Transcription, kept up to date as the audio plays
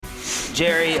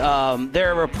Jerry,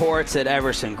 there are reports that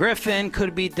Everson Griffin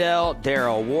could be dealt,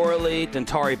 Daryl Worley,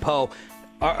 Dontari Poe.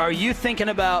 Are you thinking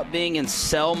about being in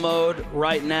sell mode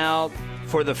right now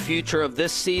for the future of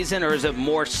this season, or is it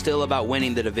more still about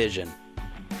winning the division?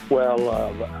 Well,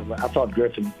 I thought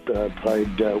Griffin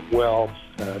played well.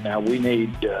 Now we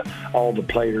need all the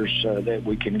players that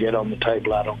we can get on the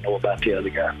table. I don't know about the other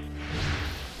guy.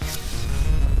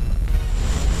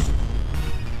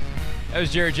 That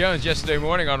was Jerry Jones yesterday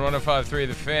morning on 105.3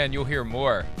 The Fan. You'll hear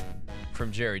more from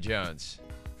Jerry Jones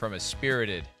from a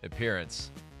spirited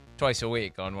appearance twice a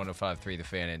week on 105.3 The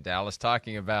Fan in Dallas,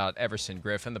 talking about Everson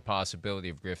Griffin, the possibility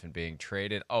of Griffin being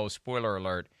traded. Oh, spoiler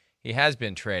alert, he has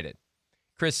been traded.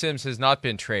 Chris Sims has not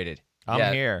been traded yet.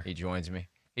 I'm here. He joins me.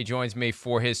 He joins me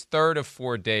for his third of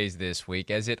 4 days this week,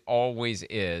 as it always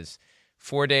is,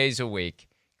 4 days a week.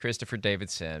 Christopher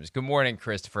David Sims. Good morning,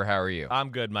 Christopher. How are you?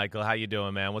 I'm good, Michael. How you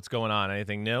doing, man? What's going on?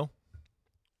 Anything new?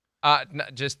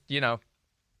 Just,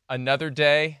 another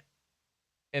day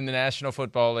in the National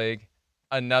Football League,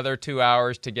 another 2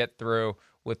 hours to get through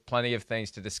with plenty of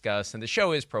things to discuss. And the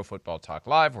show is Pro Football Talk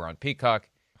Live. We're on Peacock,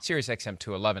 Sirius XM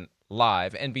 211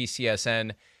 Live,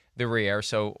 NBCSN, the rear.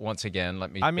 So once again,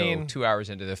 let me go 2 hours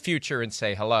into the future and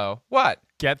say hello. What?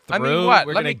 Get through.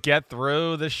 We're going to get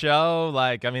through the show.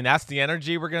 That's the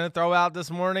energy we're going to throw out this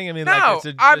morning. I don't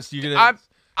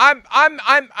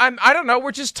know.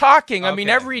 We're just talking. Okay.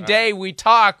 Every day we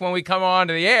talk when we come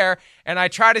onto the air, and I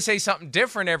try to say something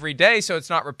different every day so it's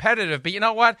not repetitive. But you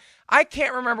know what? I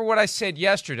can't remember what I said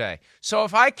yesterday. So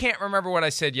if I can't remember what I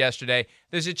said yesterday,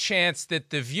 there's a chance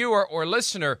that the viewer or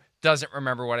listener doesn't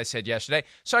remember what I said yesterday.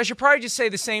 So I should probably just say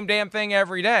the same damn thing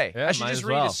every day. Yeah, I should just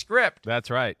read a script.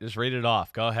 That's right. Just read it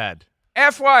off. Go ahead.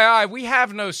 FYI, we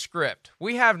have no script.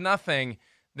 We have nothing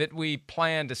that we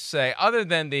plan to say other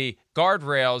than the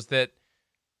guardrails that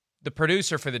the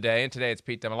producer for the day, and today it's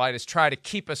Pete Demolitis, try to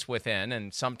keep us within,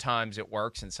 and sometimes it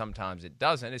works and sometimes it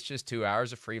doesn't. It's just 2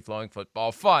 hours of free-flowing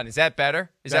football fun. Is that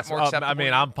better? Is that more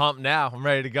acceptable? I'm pumped now. I'm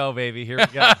ready to go, baby. Here we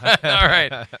go. All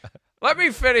right. Let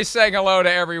me finish saying hello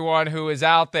to everyone who is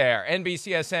out there,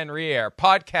 NBCSN Re-Air,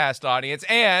 podcast audience,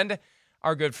 and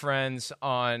our good friends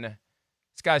on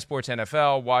Sky Sports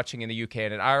NFL, watching in the UK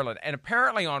and in Ireland. And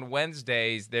apparently on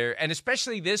Wednesdays, and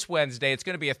especially this Wednesday, it's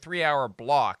going to be a 3-hour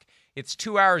block. It's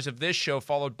 2 hours of this show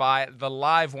followed by the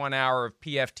live 1 hour of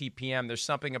PFTPM. There's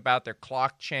something about their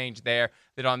clock change there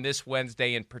that on this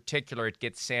Wednesday in particular, it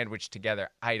gets sandwiched together.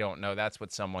 I don't know. That's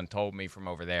what someone told me from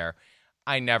over there.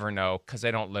 I never know because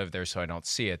I don't live there, so I don't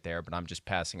see it there, but I'm just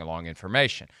passing along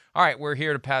information. All right, we're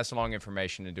here to pass along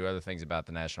information and do other things about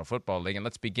the National Football League, and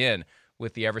let's begin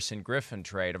with the Everson Griffin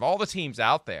trade. Of all the teams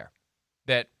out there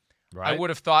that I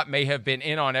would have thought may have been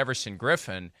in on Everson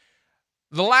Griffin,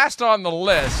 the last on the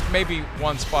list, maybe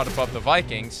one spot above the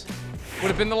Vikings, would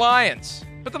have been the Lions.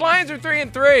 But the Lions are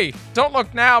 3-3. Don't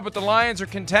look now, but the Lions are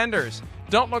contenders.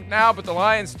 Don't look now, but the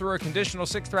Lions threw a conditional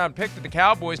 6th-round pick to the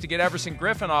Cowboys to get Everson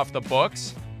Griffin off the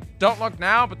books. Don't look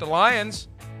now, but the Lions,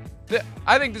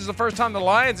 I think this is the first time the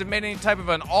Lions have made any type of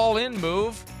an all-in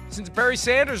move since Barry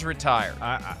Sanders retired.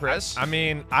 Chris?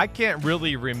 I can't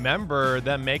really remember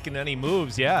them making any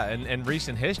moves, in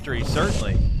recent history,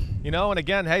 certainly. And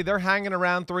again, hey, they're hanging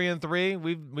around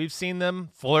 3-3. We've seen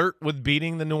them flirt with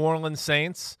beating the New Orleans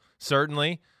Saints,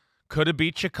 certainly. Could have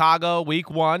beat Chicago week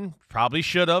 1. Probably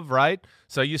should have, right?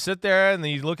 So you sit there and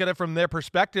you look at it from their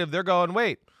perspective. They're going,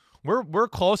 wait, we're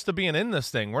close to being in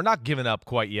this thing. We're not giving up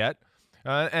quite yet.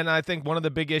 And I think one of the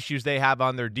big issues they have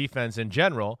on their defense in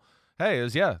general,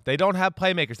 they don't have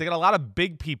playmakers. They got a lot of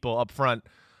big people up front.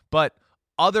 But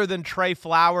other than Trey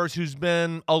Flowers, who's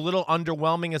been a little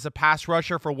underwhelming as a pass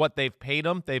rusher for what they've paid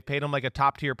him like a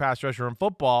top-tier pass rusher in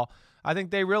football. I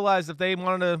think they realized if they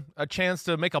wanted a chance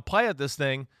to make a play at this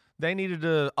thing, they needed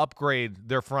to upgrade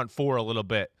their front four a little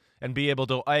bit and be able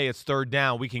to, hey, it's 3rd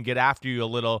down, we can get after you a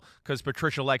little because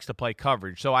Patricia likes to play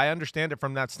coverage. So I understand it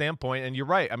from that standpoint, and you're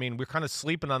right. We're kind of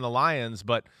sleeping on the Lions,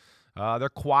 but they're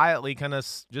quietly kind of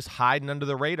just hiding under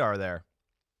the radar there.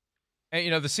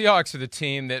 And, the Seahawks are the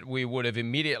team that we would have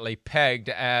immediately pegged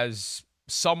as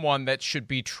someone that should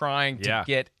be trying to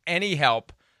get any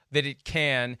help that it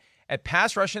can at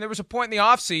pass rush. And there was a point in the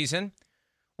offseason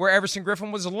where Everson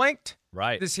Griffin was linked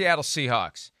to the Seattle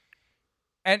Seahawks.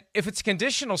 And if it's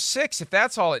conditional 6, if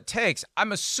that's all it takes,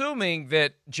 I'm assuming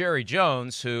that Jerry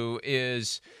Jones, who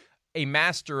is a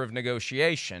master of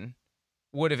negotiation,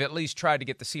 would have at least tried to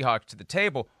get the Seahawks to the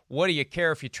table. What do you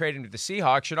care if you trade him to the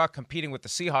Seahawks? You're not competing with the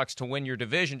Seahawks to win your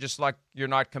division, just like you're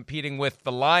not competing with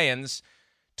the Lions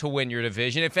to win your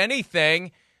division. If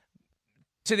anything,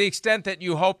 to the extent that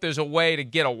you hope there's a way to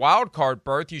get a wild card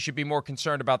berth, you should be more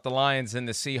concerned about the Lions than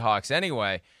the Seahawks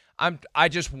anyway. I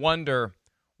just wonder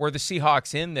where the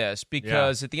Seahawks in this,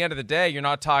 because at the end of the day, you're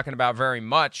not talking about very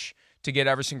much to get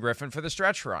Everson Griffin for the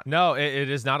stretch run. No, it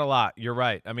is not a lot. You're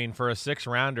right. I mean, for a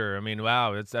 6-rounder, I mean,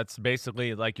 wow, that's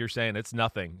basically, like you're saying, it's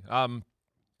nothing.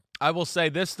 I will say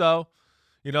this, though.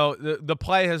 You know, the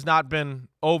play has not been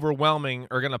overwhelming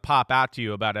or going to pop out to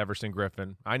you about Everson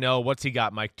Griffin. I know, what's he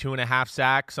got, Mike? 2.5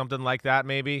 sacks, something like that,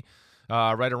 maybe,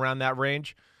 right around that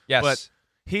range. Yes. But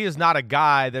he is not a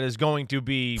guy that is going to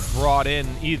be brought in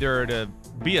either to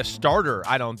be a starter,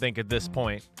 I don't think, at this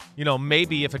point. You know,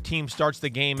 maybe if a team starts the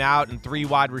game out in 3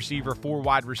 wide receiver, 4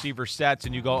 wide receiver sets,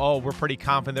 and you go, oh, we're pretty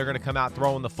confident they're going to come out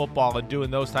throwing the football and doing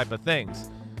those type of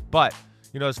things. But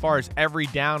you know, as far as every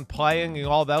down playing and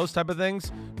all those type of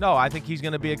things, no, I think he's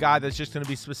going to be a guy that's just going to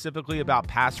be specifically about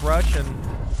pass rush. And,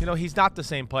 you know, he's not the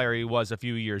same player he was a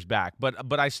few years back.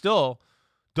 But I still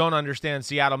don't understand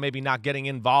Seattle maybe not getting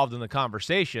involved in the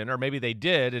conversation, or maybe they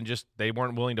did and just they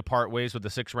weren't willing to part ways with the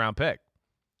 6th-round pick.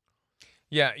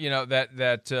 Yeah, you know,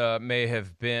 that may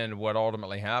have been what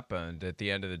ultimately happened at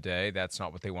the end of the day. That's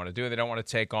not what they want to do. They don't want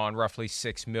to take on roughly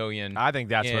 $6 million. I think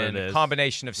that's what it is.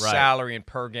 Combination of salary and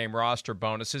per-game roster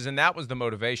bonuses, and that was the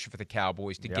motivation for the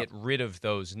Cowboys to get rid of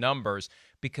those numbers,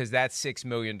 because that $6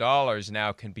 million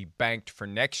now can be banked for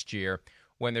next year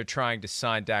when they're trying to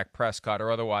sign Dak Prescott or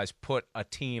otherwise put a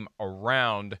team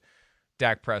around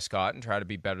Dak Prescott and try to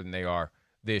be better than they are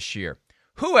this year.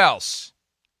 Who else?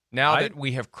 Now that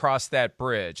we have crossed that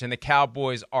bridge and the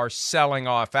Cowboys are selling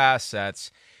off assets,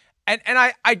 and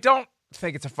I don't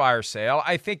think it's a fire sale.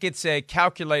 I think it's a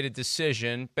calculated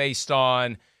decision based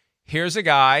on, here's a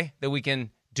guy that we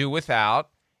can do without,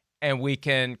 and we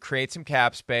can create some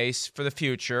cap space for the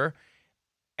future,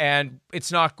 and it's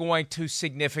not going to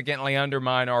significantly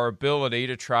undermine our ability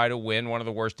to try to win one of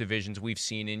the worst divisions we've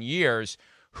seen in years.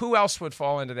 Who else would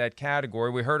fall into that category?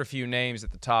 We heard a few names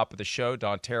at the top of the show.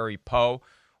 Dontari Poe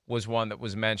was one that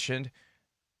was mentioned.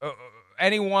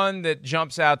 Anyone that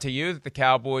jumps out to you that the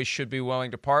Cowboys should be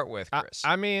willing to part with, Chris?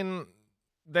 I mean,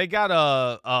 they got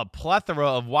a plethora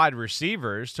of wide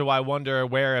receivers, so I wonder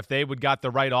where if they would got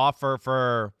the right offer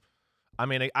for, I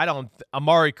mean,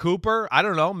 Amari Cooper, I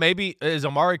don't know. Maybe is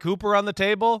Amari Cooper on the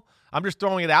table? I'm just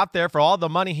throwing it out there for all the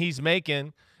money he's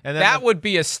making. And then that would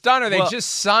be a stunner. They just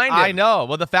signed him. I know.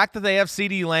 Well, the fact that they have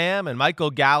CeeDee Lamb and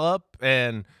Michael Gallup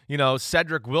and, you know,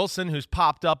 Cedric Wilson, who's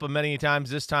popped up many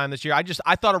times this year.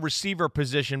 I thought a receiver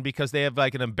position, because they have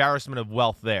like an embarrassment of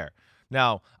wealth there.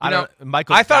 Now, I thought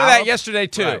of that yesterday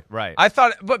too. Right. I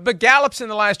thought, but Gallup's in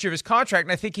the last year of his contract,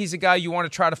 and I think he's a guy you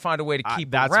want to try to find a way to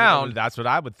keep around. That's what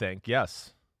I would think.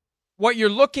 Yes. What you're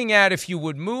looking at, if you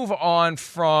would move on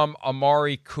from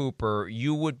Amari Cooper,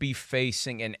 you would be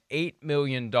facing an $8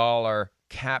 million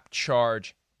cap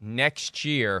charge next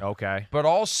year. Okay. But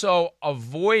also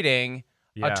avoiding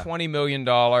a $20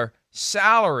 million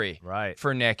salary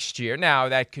for next year. Now,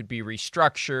 that could be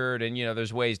restructured, and, you know,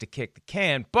 there's ways to kick the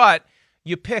can, but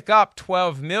you pick up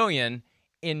 $12 million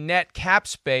in net cap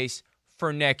space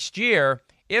for next year.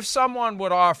 If someone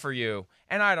would offer you,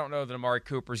 and I don't know that Amari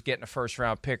Cooper's getting a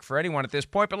first-round pick for anyone at this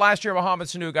point, but last year Mohamed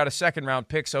Sanu got a second-round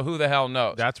pick, so who the hell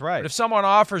knows? That's right. But if someone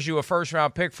offers you a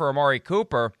first-round pick for Amari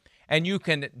Cooper and you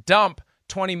can dump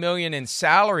 $20 million in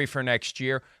salary for next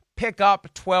year, pick up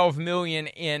 $12 million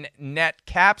in net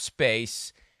cap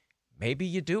space, maybe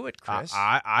you do it, Chris.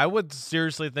 I would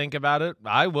seriously think about it.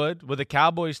 I would. With a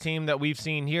Cowboys team that we've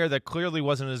seen here that clearly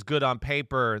wasn't as good on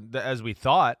paper as we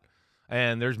thought,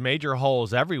 and there's major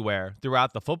holes everywhere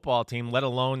throughout the football team, let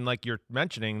alone, like you're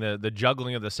mentioning, the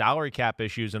juggling of the salary cap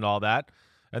issues and all that.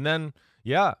 And then,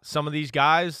 some of these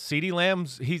guys, CeeDee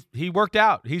Lamb's, he worked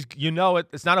out.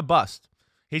 It's not a bust.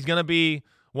 He's going to be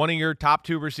one of your top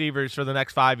 2 receivers for the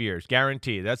next 5 years,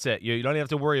 guaranteed. That's it. You don't even have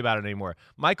to worry about it anymore.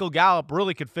 Michael Gallup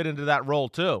really could fit into that role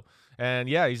too. And,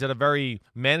 he's at a very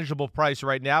manageable price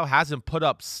right now, hasn't put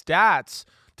up stats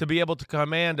to be able to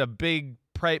command a big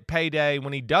payday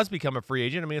when he does become a free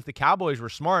agent. I mean, if the Cowboys were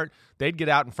smart, they'd get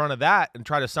out in front of that and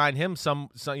try to sign him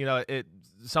somewhat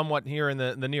here in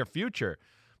the near future.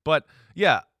 But,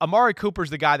 Amari Cooper's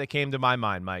the guy that came to my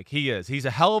mind, Mike. He is. He's a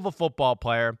hell of a football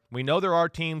player. We know there are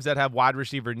teams that have wide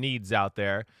receiver needs out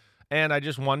there. And I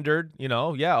just wondered,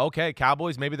 okay,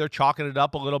 Cowboys, maybe they're chalking it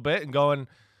up a little bit and going,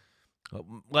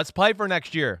 let's play for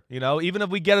next year. Even if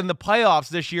we get in the playoffs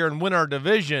this year and win our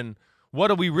division,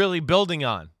 what are we really building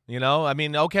on? I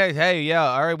mean, okay, hey,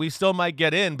 all right, we still might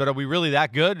get in, but are we really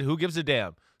that good? Who gives a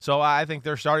damn? So I think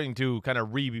they're starting to kind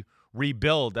of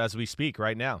rebuild as we speak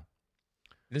right now.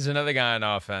 There's another guy on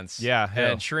offense. Yeah.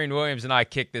 And Shereen Williams and I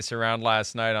kicked this around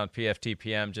last night on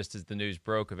PFTPM just as the news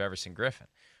broke of Everson Griffin.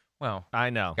 Well, I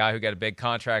know. Guy who got a big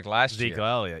contract last year. Ezekiel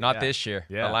Elliott. Not this year,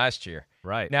 but last year.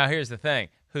 Right. Now, here's the thing.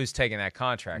 Who's taking that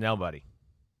contract? Nobody.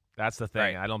 That's the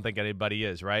thing. Right. I don't think anybody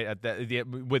is, right?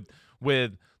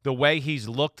 With the way he's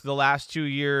looked the last 2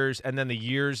 years and then the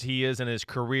years he is in his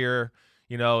career,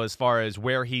 as far as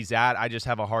where he's at, I just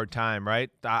have a hard time, right?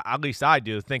 At least I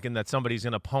do, thinking that somebody's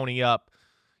going to pony up,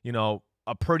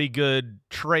 a pretty good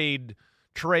trade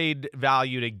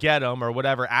value to get him or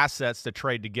whatever assets to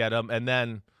trade to get him and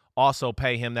then also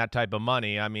pay him that type of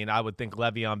money. I mean, I would think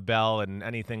Le'Veon Bell and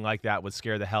anything like that would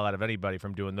scare the hell out of anybody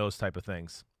from doing those type of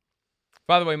things.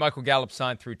 By the way, Michael Gallup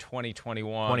signed through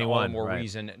 2021. All the more right.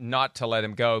 reason not to let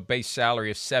him go. Base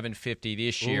salary of $750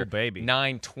 this year. Ooh, baby.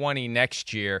 $920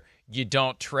 next year. You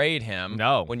don't trade him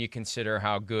when you consider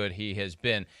how good he has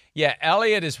been. Yeah,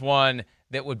 Elliott is one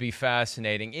that would be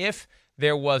fascinating. If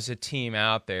there was a team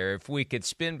out there, if we could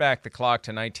spin back the clock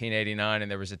to 1989 and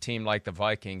there was a team like the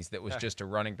Vikings that was just a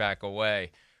running back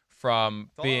away from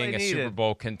being a Super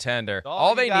Bowl contender.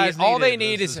 All they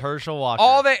need is Herschel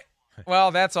Walker.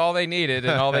 That's all they needed,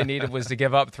 and all they needed was to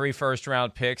give up 3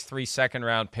 first-round picks, 3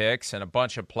 second-round picks, and a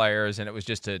bunch of players, and it was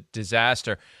just a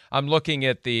disaster. I'm looking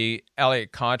at the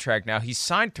Elliott contract now. He's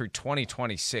signed through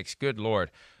 2026. Good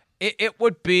Lord. It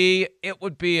would be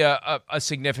a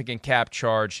significant cap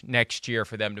charge next year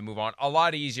for them to move on. A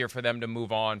lot easier for them to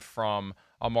move on from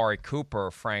Amari Cooper,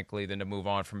 frankly, than to move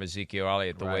on from Ezekiel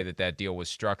Elliott, the way that deal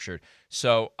was structured.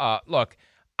 So, look,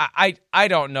 I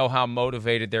don't know how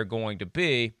motivated they're going to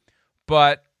be,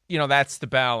 but, that's the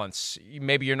balance.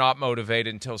 Maybe you're not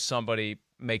motivated until somebody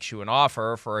makes you an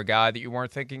offer for a guy that you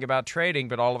weren't thinking about trading,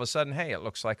 but all of a sudden, hey, it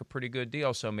looks like a pretty good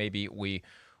deal, so maybe we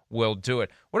will do it.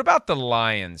 What about the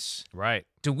Lions? Right.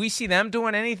 Do we see them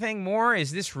doing anything more?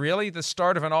 Is this really the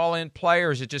start of an all-in play,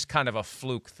 or is it just kind of a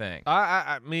fluke thing?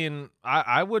 I mean,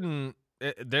 I wouldn't.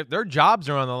 Their jobs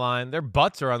are on the line. Their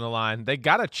butts are on the line. They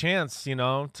got a chance,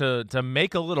 to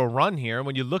make a little run here.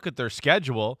 When you look at their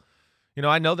schedule,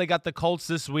 I know they got the Colts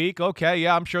this week. Okay,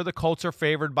 yeah, I'm sure the Colts are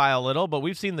favored by a little, but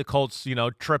we've seen the Colts,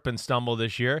 trip and stumble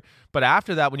this year. But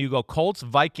after that, when you go Colts,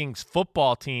 Vikings,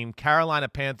 football team, Carolina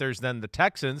Panthers, then the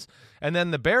Texans, and then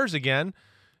the Bears again,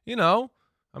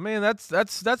 I mean,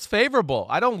 that's favorable.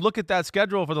 I don't look at that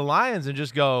schedule for the Lions and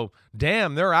just go,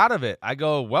 damn, they're out of it. I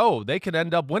go, whoa, they could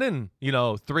end up winning,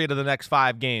 3 to the next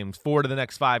 5 games, 4 to the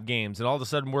next 5 games, and all of a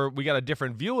sudden we got a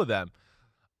different view of them.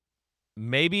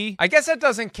 Maybe. I guess that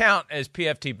doesn't count as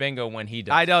PFT bingo when he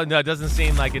does. I don't know. It doesn't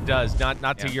seem like it does.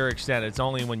 Not to your extent. It's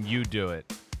only when you do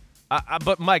it.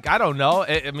 But, Mike, I don't know.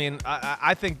 I mean,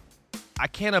 I think I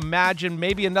can't imagine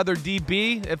maybe another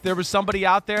DB. If there was somebody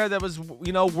out there that was,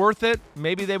 worth it,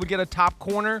 maybe they would get a top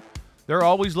corner. They're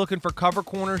always looking for cover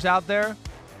corners out there.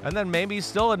 And then maybe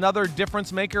still another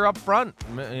difference maker up front,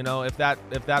 if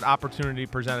that opportunity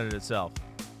presented itself.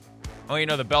 Well,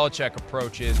 the Belichick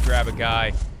approach is grab a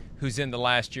guy who's in the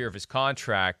last year of his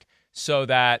contract so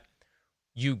that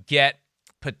you get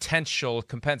potential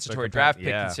compensatory draft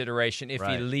pick consideration if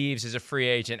he leaves as a free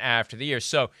agent after the year.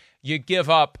 So you give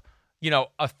up,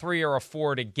 a 3 or a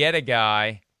 4 to get a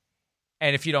guy,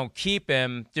 and if you don't keep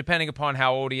him, depending upon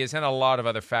how old he is and a lot of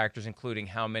other factors, including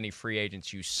how many free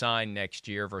agents you sign next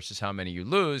year versus how many you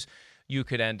lose, you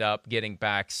could end up getting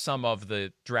back some of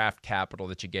the draft capital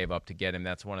that you gave up to get him.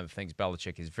 That's one of the things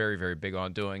Belichick is very, very big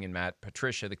on doing. And Matt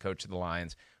Patricia, the coach of the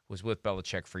Lions, was with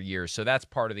Belichick for years. So that's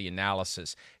part of the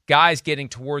analysis. Guys getting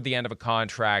toward the end of a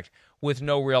contract with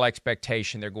no real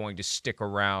expectation they're going to stick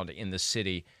around in the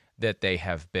city that they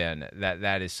have been.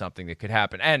 That is something that could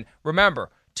happen. And remember,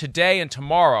 today and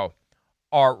tomorrow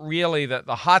are really the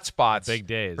hot spots big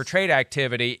days for trade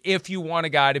activity if you want a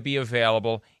guy to be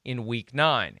available in Week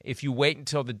 9. If you wait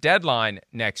until the deadline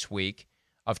next week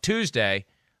of Tuesday,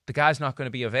 the guy's not going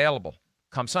to be available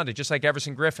come Sunday, just like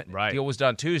Everson Griffin. Right. Deal was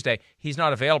done Tuesday. He's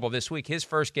not available this week. His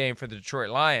first game for the Detroit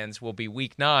Lions will be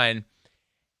Week 9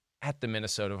 at the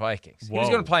Minnesota Vikings. Whoa. He was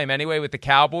going to play him anyway with the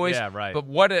Cowboys. Yeah, right. But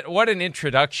what an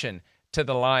introduction to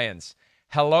the Lions.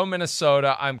 Hello,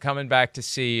 Minnesota. I'm coming back to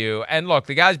see you. And look,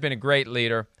 the guy's been a great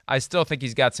leader. I still think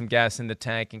he's got some gas in the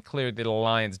tank, and clearly the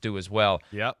Lions do as well.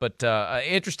 Yep. But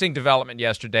interesting development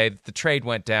yesterday that the trade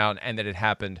went down and that it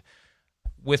happened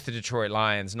with the Detroit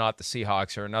Lions, not the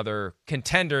Seahawks or another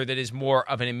contender that is more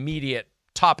of an immediate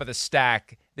top of the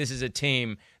stack. This is a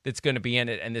team that's going to be in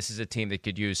it, and this is a team that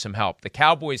could use some help. The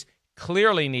Cowboys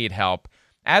clearly need help.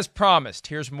 As promised,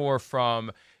 here's more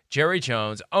from Jerry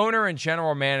Jones, owner and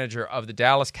general manager of the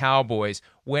Dallas Cowboys,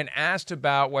 when asked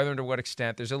about whether and to what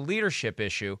extent there's a leadership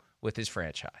issue with his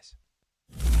franchise.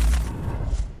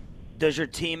 Does your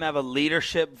team have a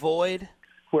leadership void?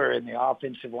 Where in the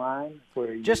offensive line?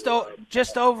 Where just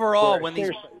overall, when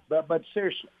seriously, these but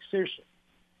seriously,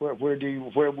 Where would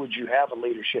you have a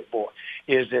leadership void?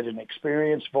 Is it an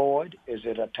experience void? Is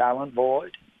it a talent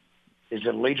void? Is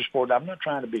it a leadership void? I'm not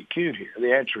trying to be cute here.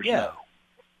 The answer is no.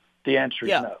 The answer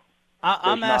is no.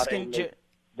 I'm asking.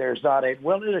 There's not a.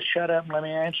 Well, just shut up and let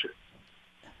me answer.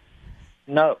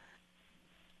 No.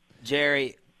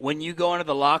 Jerry, when you go into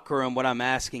the locker room, what I'm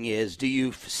asking is, do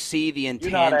you see the intangibles?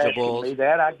 You're not asking me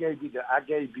that. I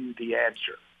gave you the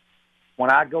answer. When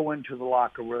I go into the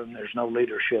locker room, there's no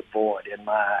leadership void in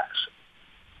my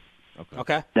eyes.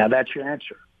 Okay. Now, that's your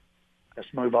answer. Let's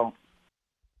move on.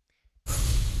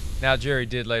 Now, Jerry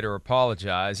did later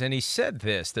apologize, and he said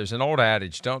this. There's an old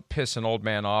adage, don't piss an old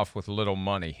man off with little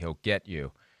money. He'll get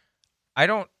you. I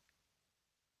don't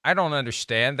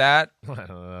understand that. I don't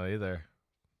know either.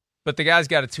 But the guy's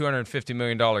got a $250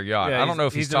 million yacht. Yeah, I don't know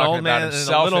if he's an talking old man about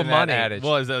himself and a little in money. that adage.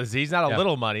 Well, he's not a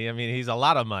little money. I mean, he's a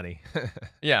lot of money.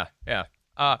 Yeah.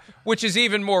 Which is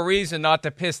even more reason not to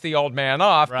piss the old man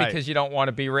off because you don't want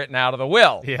to be written out of the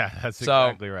will. Yeah, that's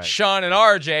exactly right. Sean and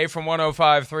RJ from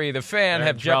 105.3 The Fan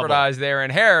have jeopardized their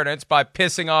inheritance by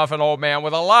pissing off an old man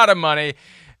with a lot of money,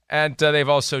 and they've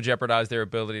also jeopardized their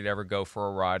ability to ever go for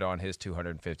a ride on his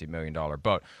 $250 million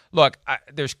boat. Look,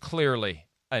 there's clearly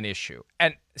an issue.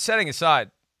 And setting aside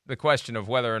the question of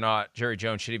whether or not Jerry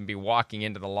Jones should even be walking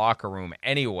into the locker room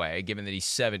anyway, given that he's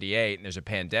 78 and there's a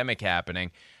pandemic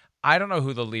happening, I don't know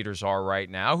who the leaders are right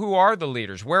now. Who are the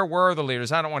leaders? Where were the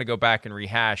leaders? I don't want to go back and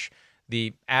rehash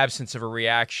the absence of a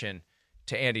reaction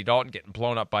to Andy Dalton getting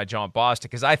blown up by John Bostic,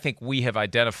 because I think we have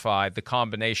identified the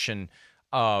combination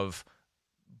of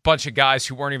bunch of guys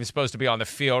who weren't even supposed to be on the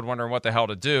field wondering what the hell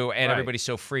to do, and everybody's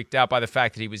so freaked out by the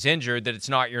fact that he was injured that it's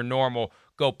not your normal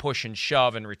go push and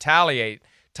shove and retaliate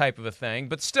type of a thing.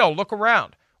 But still, look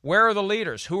around. Where are the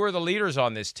leaders? Who are the leaders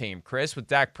on this team, Chris, with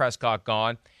Dak Prescott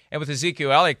gone and with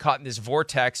Ezekiel Elliott caught in this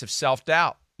vortex of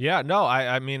self-doubt? Yeah, no,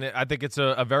 I mean, I think it's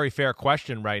a very fair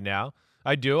question right now.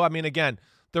 I do. I mean, again,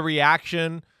 the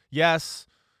reaction, yes,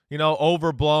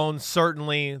 overblown,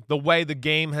 certainly. The way the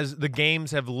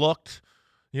games have looked,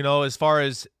 as far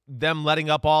as them letting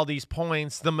up all these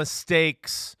points, the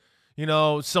mistakes,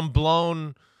 some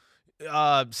blown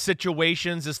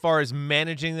situations as far as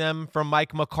managing them from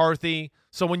Mike McCarthy.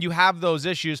 So when you have those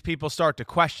issues, people start to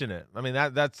question it. I mean,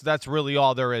 that's really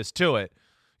all there is to it.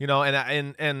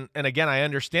 And again, I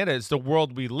understand it. It's the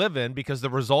world we live in because the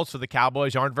results for the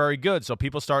Cowboys aren't very good. So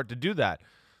people start to do that.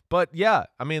 But yeah,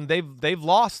 I mean, they've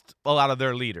lost a lot of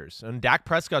their leaders, and Dak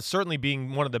Prescott certainly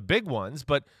being one of the big ones.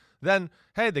 But then,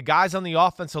 hey, the guys on the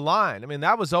offensive line, I mean,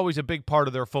 that was always a big part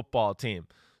of their football team.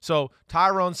 So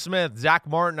Tyrone Smith, Zach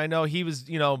Martin, I know he was,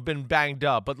 been banged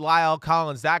up, but Lyle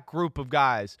Collins, that group of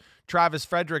guys, Travis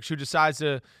Fredericks, who decides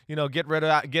to,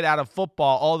 get out of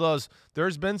football, all those,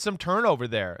 there's been some turnover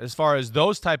there as far as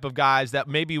those type of guys that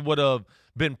maybe would have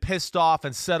been pissed off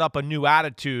and set up a new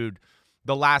attitude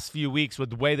the last few weeks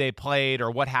with the way they played or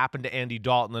what happened to Andy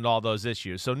Dalton and all those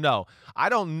issues. So no, I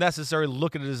don't necessarily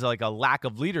look at it as like a lack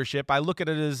of leadership. I look at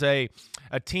it as a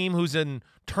team who's in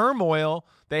turmoil.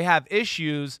 They have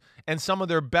issues, and some of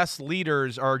their best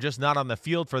leaders are just not on the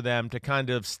field for them to kind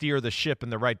of steer the ship in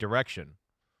the right direction.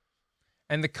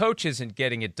 And the coach isn't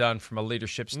getting it done from a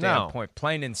leadership standpoint,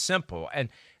 plain and simple. And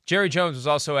Jerry Jones was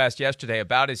also asked yesterday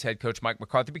about his head coach, Mike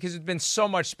McCarthy, because there's been so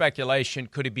much speculation.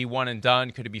 Could he be one and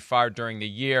done? Could he be fired during the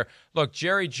year? Look,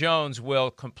 Jerry Jones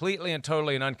will completely and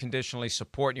totally and unconditionally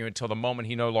support you until the moment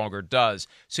he no longer does.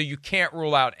 So you can't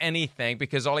rule out anything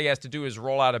because all he has to do is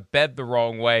roll out of bed the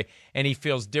wrong way, and he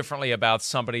feels differently about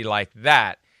somebody like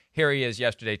that. Here he is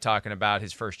yesterday talking about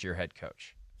his first-year head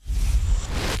coach.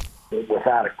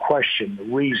 Without a question,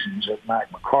 the reasons that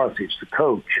Mike McCarthy's the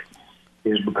coach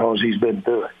is because he's been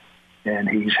through it, and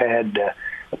he's had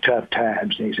tough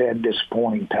times, and he's had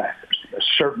disappointing times.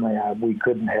 Certainly, we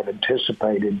couldn't have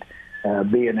anticipated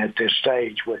being at this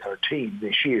stage with our team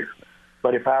this year.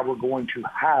 But if I were going to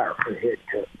hire a head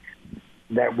coach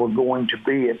that we're going to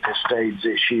be at this stage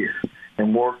this year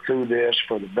and work through this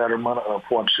for the betterment of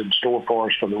what's in store for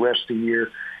us for the rest of the year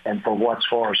and for what's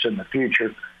for us in the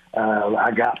future,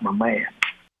 I got my man.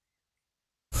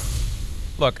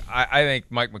 Look, I think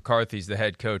Mike McCarthy's the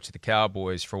head coach of the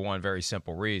Cowboys for one very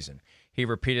simple reason. He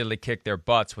repeatedly kicked their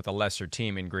butts with a lesser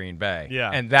team in Green Bay.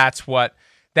 Yeah. And that's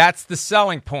the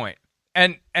selling point.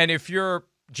 And if you're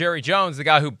Jerry Jones, the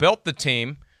guy who built the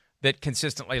team that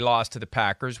consistently lost to the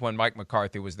Packers when Mike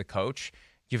McCarthy was the coach,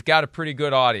 you've got a pretty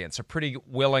good audience, a pretty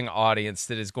willing audience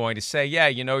that is going to say, yeah,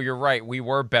 you're right. We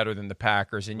were better than the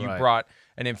Packers, and you brought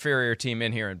an inferior team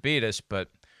in here and beat us, but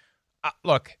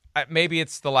Look, maybe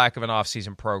it's the lack of an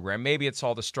offseason program. Maybe it's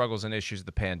all the struggles and issues of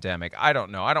the pandemic. I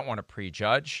don't know. I don't want to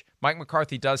prejudge. Mike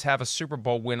McCarthy does have a Super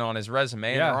Bowl win on his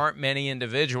resume, and there aren't many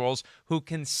individuals who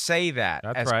can say that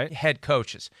as head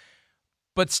coaches.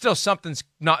 But still, something's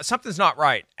not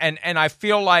right. And I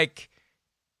feel like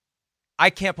I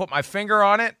can't put my finger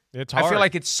on it. It's hard. I feel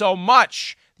like it's so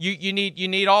much. You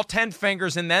need all 10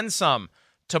 fingers and then some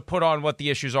to put on what the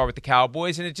issues are with the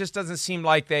Cowboys, and it just doesn't seem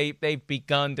like they've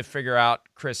begun to figure out,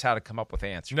 Chris, how to come up with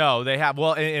answers. No, they have.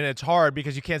 Well, and it's hard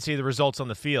because you can't see the results on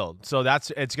the field. So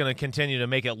it's going to continue to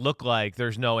make it look like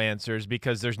there's no answers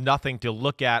because there's nothing to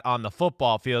look at on the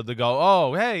football field to go,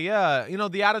 oh, hey, yeah,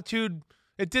 the attitude,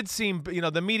 it did seem,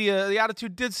 the media, the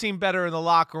attitude did seem better in the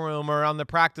locker room or on the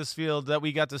practice field that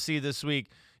we got to see this week.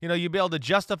 You'd be able to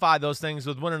justify those things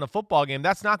with winning a football game.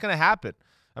 That's not going to happen.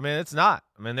 I mean, it's not.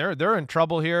 I mean, they're in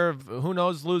trouble here. Who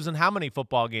knows losing how many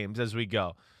football games as we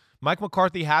go. Mike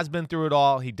McCarthy has been through it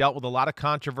all. He dealt with a lot of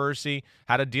controversy,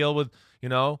 had to deal with,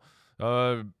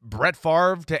 Brett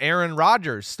Favre to Aaron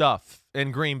Rodgers stuff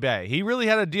in Green Bay. He really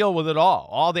had to deal with it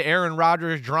all the Aaron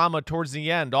Rodgers drama towards the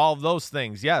end, all of those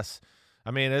things, yes.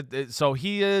 I mean, so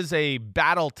he is a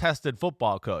battle-tested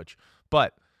football coach.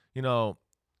 But,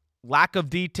 lack of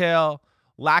detail,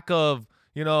 lack of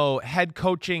head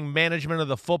coaching, management of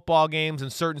the football games in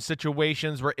certain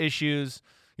situations were issues,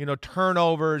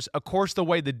 turnovers. Of course, the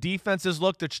way the defenses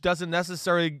looked, which doesn't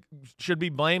necessarily should be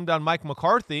blamed on Mike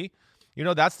McCarthy.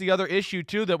 That's the other issue,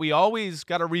 too, that we always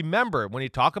got to remember when you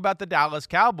talk about the Dallas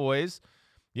Cowboys.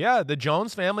 Yeah, the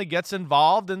Jones family gets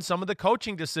involved in some of the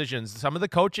coaching decisions, some of the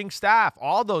coaching staff,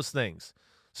 all those things.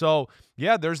 So,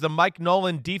 yeah, there's the Mike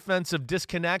Nolan defensive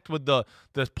disconnect with the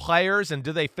players and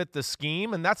do they fit the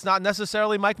scheme, and that's not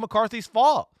necessarily Mike McCarthy's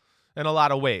fault in a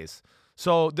lot of ways.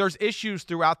 So there's issues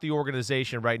throughout the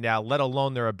organization right now, let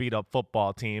alone they're a beat-up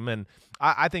football team, and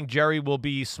I think Jerry will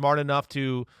be smart enough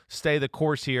to stay the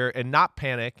course here and not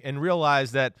panic and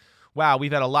realize that, wow,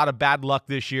 we've had a lot of bad luck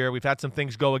this year. We've had some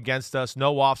things go against us,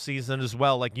 no offseason as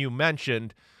well, like you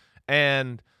mentioned,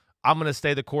 and I'm going to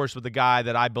stay the course with the guy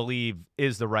that I believe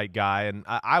is the right guy, and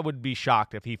I would be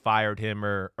shocked if he fired him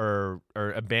or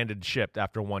abandoned ship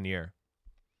after 1 year.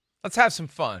 Let's have some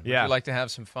fun. Yeah. Would you like to have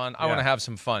some fun? I want to have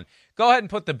some fun. Go ahead and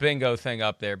put the bingo thing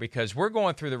up there because we're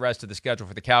going through the rest of the schedule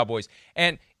for the Cowboys,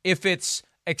 and if it's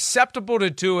acceptable to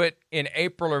do it in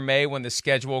April or May when the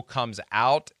schedule comes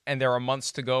out and there are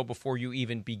months to go before you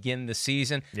even begin the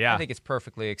season, I think it's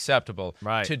perfectly acceptable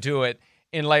to do it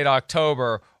in late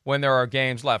October when there are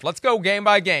games left. Let's go game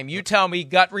by game. You tell me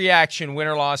gut reaction, win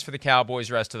or loss for the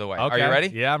Cowboys rest of the way. Okay. Are you ready?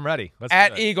 Yeah, I'm ready. Let's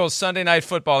At Eagles, Sunday Night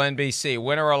Football, NBC.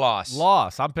 Win or a loss?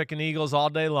 Loss. I'm picking Eagles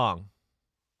all day long.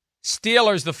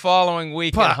 Steelers the following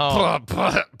week at home.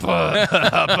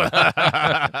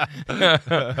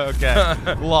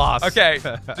 Okay. Loss. Okay.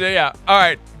 Yeah. All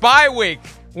right. Bye week.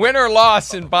 Win or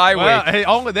loss in bye week. Hey,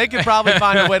 only they could probably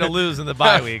find a way to lose in the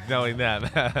bye week, knowing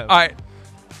that. All right.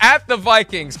 At the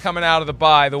Vikings coming out of the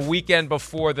bye the weekend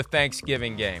before the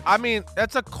Thanksgiving game. I mean,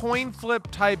 that's a coin flip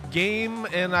type game,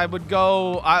 and I would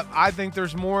go. I think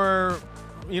there's more.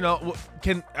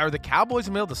 Are the Cowboys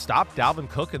able to stop Dalvin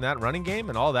Cook in that running game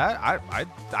and all that?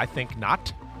 I think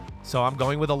not. So I'm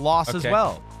going with a loss as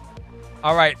well.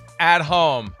 All right, at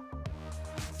home,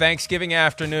 Thanksgiving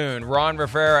afternoon, Ron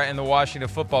Rivera and the Washington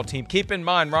football team. Keep in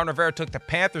mind, Ron Rivera took the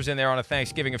Panthers in there on a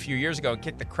Thanksgiving a few years ago and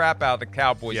kicked the crap out of the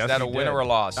Cowboys. Yes, Is that a win or a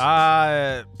loss?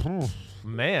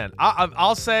 Man,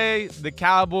 I'll say the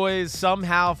Cowboys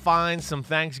somehow find some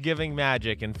Thanksgiving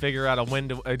magic and figure out a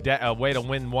way to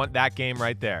win that game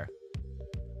right there.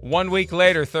 1 week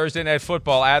later, Thursday Night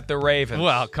Football at the Ravens.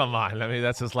 Well, come on. I mean,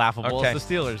 that's as laughable as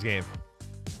the Steelers game.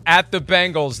 At the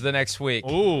Bengals the next week.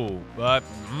 Ooh, but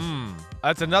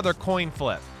that's another coin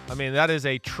flip. I mean, that is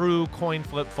a true coin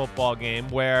flip football game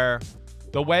where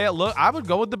the way it looked, I would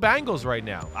go with the Bengals right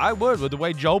now. I would. With the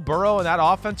way Joe Burrow and that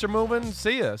offense are moving,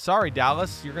 see ya. Sorry,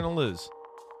 Dallas, you're going to lose.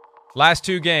 Last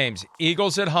two games,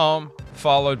 Eagles at home,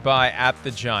 followed by at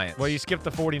the Giants. Well, you skipped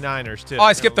the 49ers, too. Oh,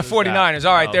 I skipped the 49ers.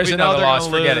 All right, there's another loss.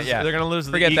 Forget it, yeah. They're going to lose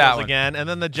to the Eagles again. And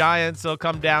then the Giants will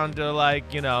come down to, I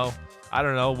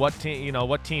don't know what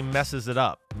team messes it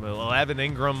up. Will Evan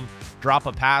Ingram drop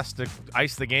a pass to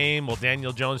ice the game? Will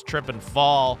Daniel Jones trip and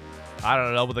fall? I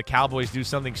don't know. Will the Cowboys do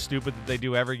something stupid that they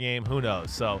do every game? Who knows?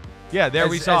 So, yeah,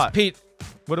 we saw it. Pete,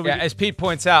 as Pete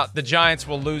points out, the Giants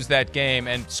will lose that game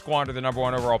and squander the number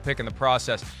 1 overall pick in the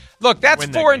process. Look, that's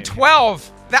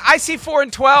 4-12. I see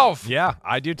 4-12. Yeah,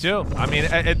 I do too. I mean,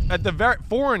 at the very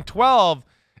 4-12,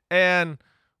 and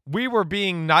we were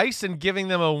being nice and giving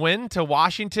them a win to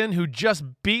Washington, who just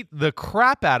beat the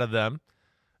crap out of them.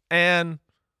 And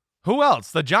Who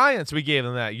else? The Giants, we gave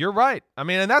them that. You're right. I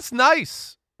mean, and that's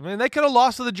nice. I mean, they could have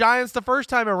lost to the Giants the first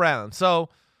time around. So,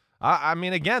 I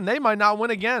mean, again, they might not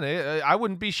win again. I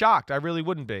wouldn't be shocked. I really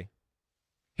wouldn't be.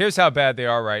 Here's how bad they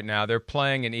are right now. They're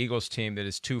playing an Eagles team that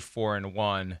is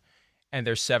 2-4-1, and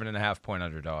they're 7.5-point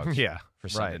underdogs. Yeah, for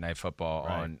Sunday Night Football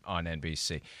on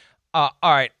NBC. All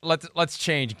right, let's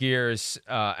change gears,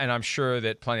 and I'm sure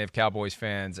that plenty of Cowboys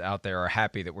fans out there are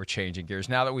happy that we're changing gears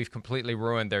now that we've completely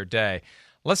ruined their day.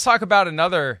 Let's talk about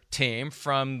another team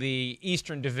from the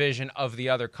Eastern Division of the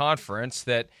other conference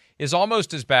that is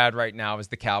almost as bad right now as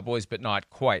the Cowboys, but not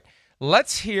quite.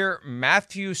 Let's hear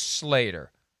Matthew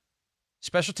Slater,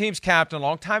 special teams captain,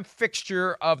 longtime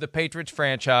fixture of the Patriots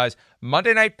franchise,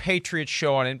 Monday Night Patriots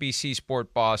show on NBC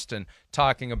Sport Boston,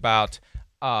 talking about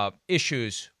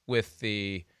issues with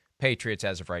the Patriots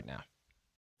as of right now.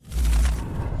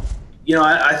 You know,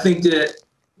 I think that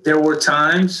there were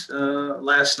times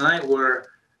last night where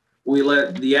we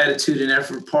let the attitude and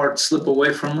effort part slip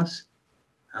away from us.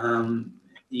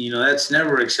 You know, that's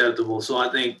never acceptable. So I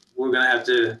think we're going to have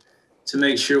to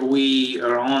make sure we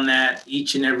are on that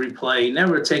each and every play,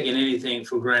 never taking anything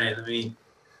for granted. I mean,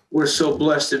 we're so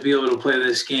blessed to be able to play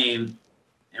this game,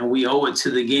 and we owe it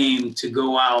to the game to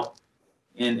go out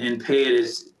and pay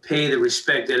the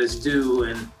respect that is due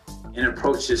and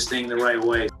approach this thing the right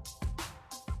way.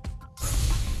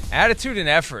 Attitude and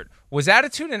effort. Was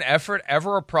attitude and effort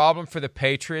ever a problem for the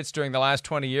Patriots during the last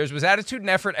 20 years? Was attitude and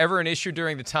effort ever an issue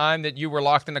during the time that you were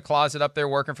locked in the closet up there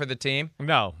working for the team?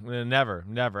 No, never.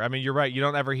 I mean, you're right. You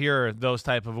don't ever hear those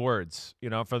type of words,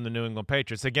 from the New England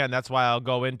Patriots. Again, that's why I'll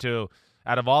go into,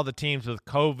 out of all the teams with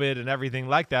COVID and everything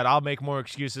like that, I'll make more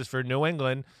excuses for New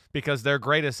England because their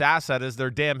greatest asset is their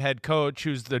damn head coach,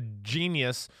 who's the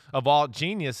genius of all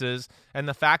geniuses. And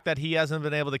the fact that he hasn't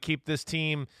been able to keep this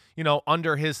team,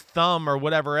 under his thumb or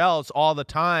whatever else all the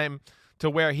time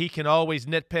to where he can always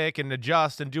nitpick and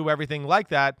adjust and do everything like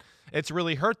that, it's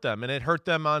really hurt them. And it hurt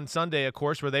them on Sunday, of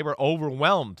course, where they were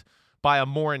overwhelmed by a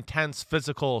more intense,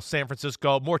 physical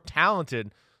more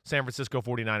talented San Francisco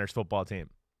 49ers football team.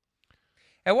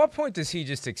 At what point does he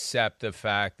just accept the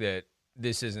fact that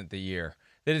this isn't the year,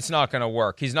 that it's not going to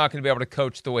work? He's not going to be able to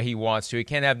coach the way he wants to. He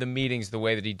can't have the meetings the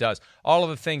way that he does. All of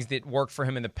the things that worked for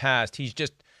him in the past, he's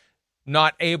just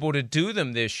not able to do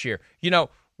them this year.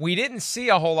 We didn't see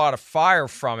a whole lot of fire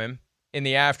from him in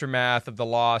the aftermath of the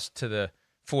loss to the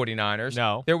 49ers.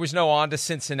 No. There was no on to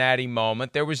Cincinnati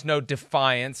moment. There was no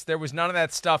defiance. There was none of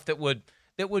that stuff that would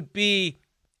be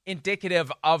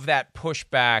indicative of that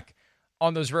pushback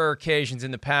on those rare occasions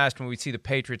in the past when we see the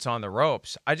Patriots on the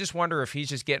ropes. I just wonder if he's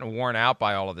just getting worn out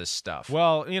by all of this stuff.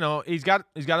 Well, he's got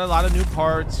a lot of new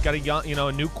parts, got a young,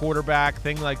 a new quarterback,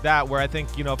 thing like that, where I think,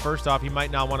 first off, he might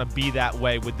not want to be that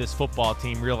way with this football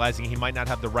team, realizing he might not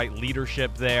have the right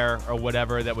leadership there or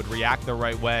whatever that would react the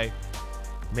right way.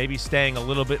 Maybe staying a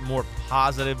little bit more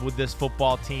positive with this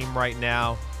football team right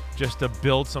now, just to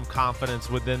build some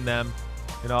confidence within them.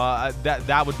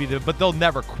 That would be but they'll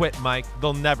never quit, Mike.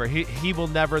 They'll never. He will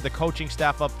never. The coaching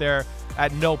staff up there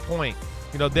at no point.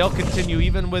 They'll continue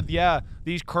even with,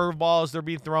 these curveballs they're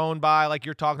being thrown by, like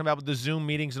you're talking about with the Zoom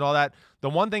meetings and all that. The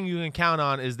one thing you can count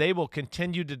on is they will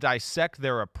continue to dissect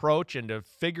their approach and to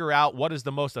figure out what is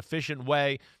the most efficient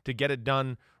way to get it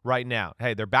done right now.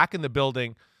 Hey, they're back in the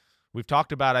building. We've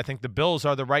talked about, I think the Bills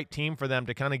are the right team for them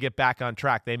to kind of get back on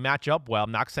track. They match up well.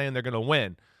 I'm not saying they're going to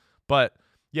win, but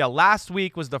yeah, last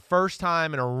week was the first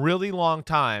time in a really long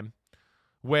time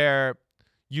where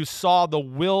you saw the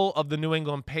will of the New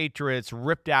England Patriots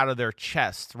ripped out of their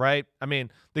chest, right? I mean,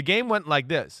 the game went like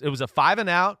this. It was a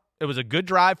 5-and-out. It was a good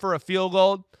drive for a field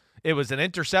goal. It was an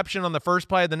interception on the first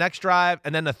play of the next drive,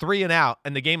 and then a 3-and-out,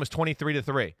 and the game was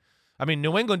 23-3. I mean,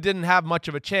 New England didn't have much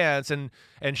of a chance, and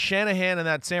Shanahan and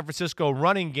that San Francisco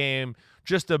running game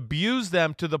just abused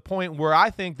them to the point where I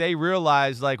think they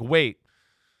realized, wait,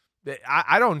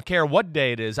 I don't care what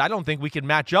day it is. I don't think we can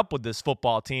match up with this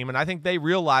football team. And I think they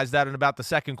realized that in about the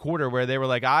second quarter where they were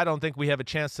like, I don't think we have a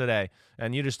chance today.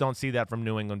 And you just don't see that from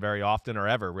New England very often or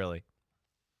ever, really.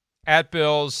 At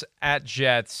Bills, at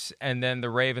Jets, and then the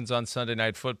Ravens on Sunday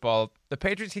Night Football, the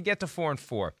Patriots could get to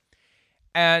 4-4.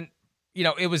 And,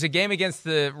 it was a game against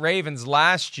the Ravens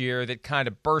last year that kind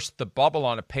of burst the bubble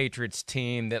on a Patriots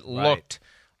team that looked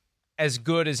as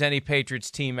good as any Patriots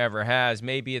team ever has.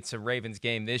 Maybe it's a Ravens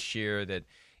game this year that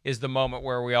is the moment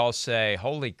where we all say,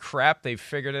 holy crap, they've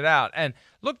figured it out. And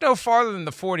look no farther than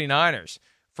the 49ers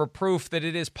for proof that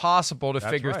it is possible to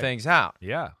figure things out.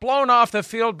 Yeah. Blown off the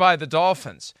field by the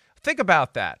Dolphins. Think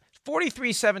about that.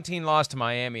 43-17 loss to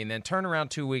Miami and then turn around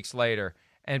 2 weeks later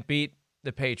and beat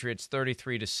the Patriots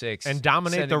 33-6 and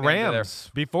dominate the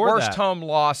Rams before worst that. home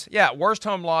loss. Yeah, worst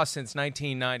home loss since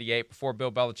 1998, before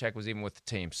Bill Belichick was even with the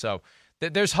team. So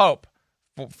there's hope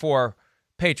for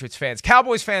Patriots fans.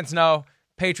 Cowboys fans, no.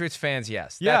 Patriots fans,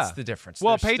 yes. Yeah. That's the difference.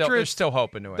 Well, There's still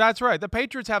hope in New England. That's right. The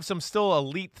Patriots have some still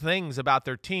elite things about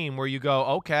their team where you go,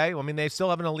 okay, I mean, they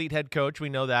still have an elite head coach. We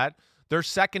know that. Their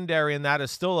secondary in that is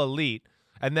still elite.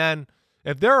 And then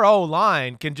if their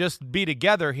O-line can just be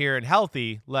together here and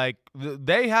healthy, like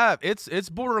they have, it's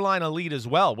borderline elite as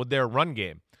well with their run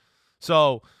game.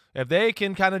 So if they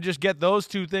can kind of just get those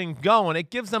two things going, it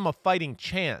gives them a fighting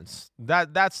chance.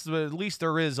 That's at least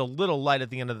there is a little light at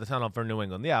the end of the tunnel for New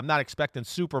England. Yeah, I'm not expecting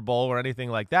Super Bowl or anything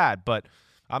like that, but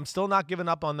I'm still not giving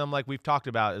up on them like we've talked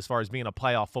about as far as being a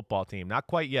playoff football team. Not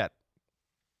quite yet.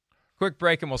 Quick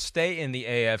break, and we'll stay in the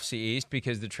AFC East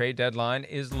because the trade deadline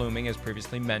is looming, as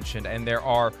previously mentioned, and there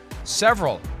are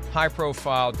several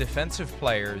high-profile defensive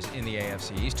players in the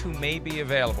AFC East who may be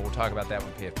available. We'll talk about that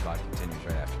when PFT Live continues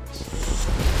right after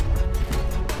this.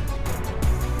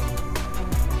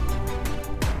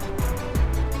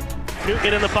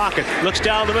 Newton in the pocket, looks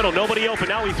down the middle, nobody open.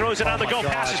 Now he throws it on the go.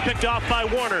 Pass is picked off by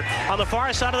Warner on the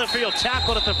far side of the field.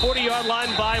 Tackled at the 40-yard line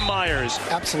by Myers.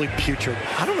 Absolutely putrid.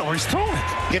 I don't know where he's throwing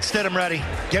it. Get Stidham ready.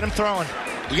 Get him throwing.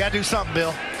 You got to do something,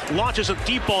 Bill. Launches a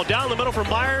deep ball down the middle for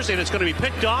Myers, and it's going to be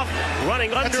picked off.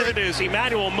 Running under it is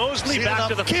Emmanuel Mosley. Back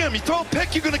to the Cam, you throw a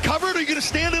pick, you're going to cover it, or you're going to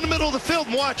stand in the middle of the field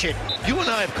and watch it. You and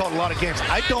I have called a lot of games.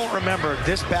 I don't remember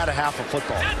this bad a half of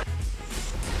football.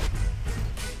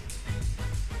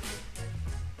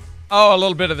 Oh, a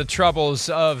little bit of the troubles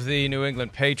of the New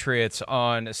England Patriots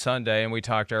on Sunday, and we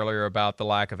talked earlier about the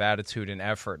lack of attitude and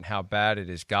effort and how bad it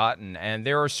has gotten. And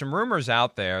there are some rumors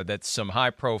out there that some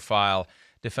high-profile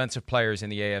defensive players in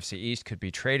the AFC East could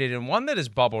be traded, and one that has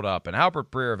bubbled up. And Albert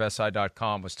Breer of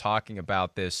SI.com was talking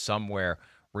about this somewhere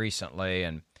recently,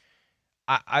 and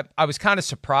I was kind of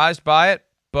surprised by it,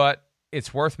 but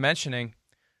it's worth mentioning.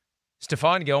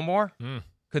 Stephon Gilmore.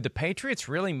 Could the Patriots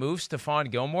really move Stephon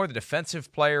Gilmore, the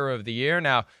Defensive Player of the Year?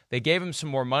 Now, they gave him some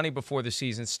more money before the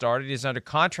season started. He's under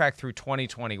contract through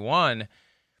 2021.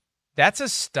 That's a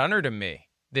stunner to me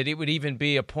that it would even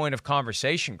be a point of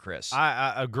conversation, Chris.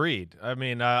 I agreed. I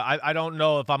mean, I don't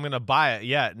know if I'm going to buy it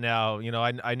yet. Now, you know,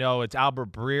 I know it's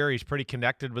Albert Breer. He's pretty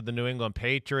connected with the New England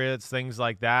Patriots, things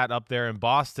like that up there in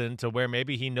Boston, to where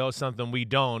maybe he knows something we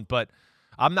don't, but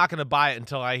I'm not going to buy it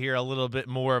until I hear a little bit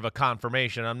more of a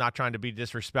confirmation. I'm not trying to be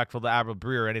disrespectful to Albert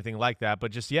Breer or anything like that,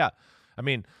 but just, yeah, I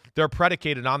mean, they're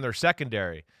predicated on their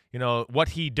secondary. You know, what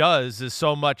he does is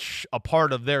so much a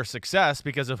part of their success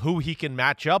because of who he can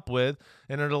match up with,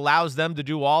 and it allows them to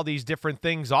do all these different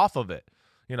things off of it.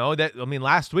 You know, that, I mean,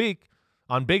 last week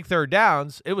on big third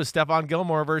downs, it was Stephon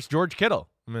Gilmore versus George Kittle.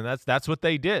 I mean, that's what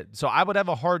they did. So I would have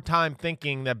a hard time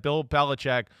thinking that Bill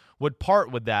Belichick would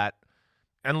part with that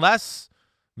unless –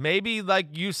 maybe, like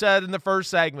you said in the first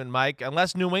segment, Mike,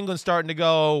 unless New England's starting to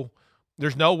go,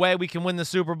 there's no way we can win the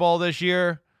Super Bowl this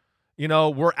year. You know,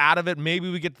 we're out of it.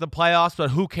 Maybe we get to the playoffs,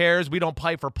 but who cares? We don't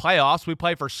play for playoffs. We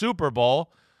play for Super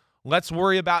Bowl. Let's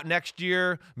worry about next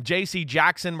year. J.C.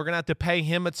 Jackson, we're going to have to pay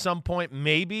him at some point,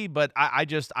 maybe, but I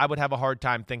would have a hard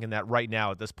time thinking that right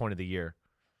now at this point of the year.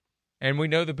 And we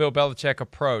know the Bill Belichick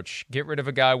approach. Get rid of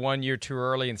a guy 1 year too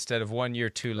early instead of 1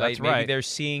 year too late. That's right. Maybe they're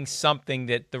seeing something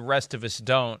that the rest of us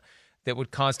don't that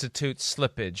would constitute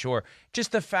slippage. Or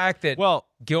just the fact that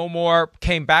Gilmore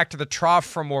came back to the trough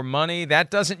for more money.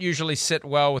 That doesn't usually sit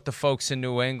well with the folks in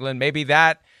New England. Maybe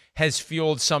that has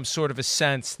fueled some sort of a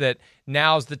sense that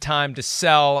now's the time to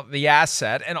sell the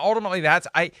asset. And ultimately, that's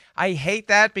I hate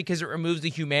that because it removes the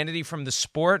humanity from the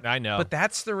sport. I know. But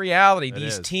that's the reality.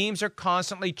 These teams are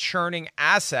constantly churning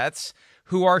assets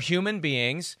who are human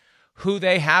beings, who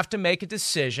they have to make a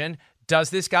decision. Does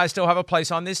this guy still have a place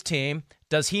on this team?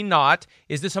 Does he not?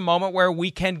 Is this a moment where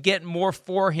we can get more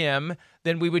for him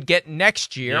than we would get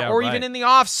next year or even in the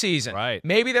offseason? Right.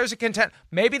 Maybe there's a content.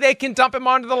 Maybe they can dump him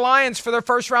onto the Lions for their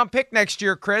first-round pick next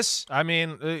year, Chris. I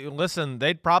mean, listen,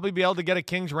 they'd probably be able to get a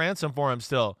king's ransom for him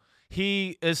still.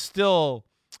 He is still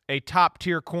a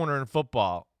top-tier corner in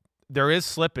football. There is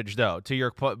slippage, though, to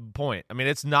your point. I mean,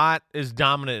 it's not as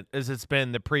dominant as it's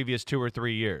been the previous 2 or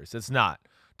 3 years. It's not.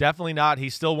 Definitely not.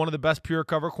 He's still one of the best pure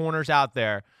cover corners out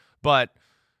there. But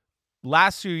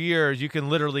last few years, you can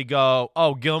literally go,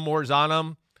 oh, Gilmore's on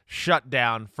him, shut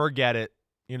down, forget it.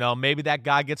 You know, maybe that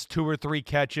guy gets 2 or 3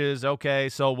 catches. Okay,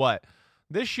 so what?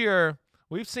 This year,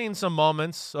 we've seen some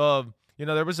moments of, you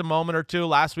know, there was a moment or two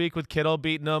last week with Kittle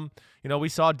beating him. You know, we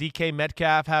saw DK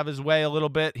Metcalf have his way a little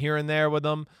bit here and there with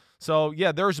him. So,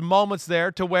 yeah, there's moments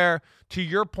there to where, to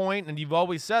your point, and you've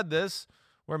always said this,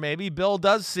 where maybe Bill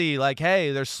does see like,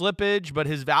 hey, there's slippage, but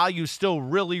his value's still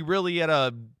really, really at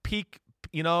a peak,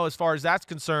 as far as that's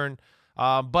concerned.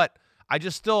 But I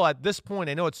just still, at this point,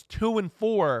 I know it's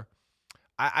 2-4.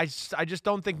 I just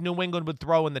don't think New England would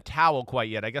throw in the towel quite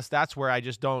yet. I guess that's where I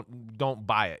just don't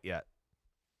buy it yet.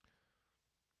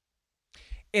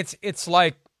 It's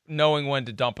like knowing when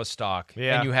to dump a stock,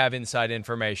 Yeah. and you have inside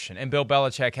information. And Bill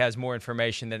Belichick has more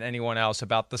information than anyone else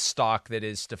about the stock that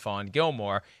is Stephon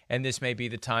Gilmore, and this may be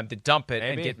the time to dump it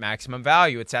and get maximum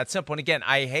value. It's that simple. And again,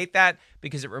 I hate that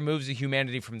because it removes the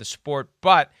humanity from the sport,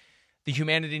 but the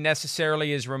humanity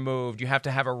necessarily is removed. You have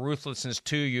to have a ruthlessness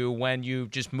to you when you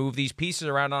just move these pieces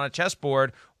around on a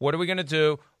chessboard. What are we going to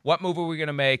do? What move are we going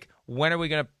to make? When are we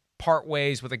going to part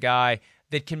ways with a guy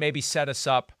that can maybe set us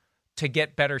up to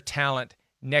get better talent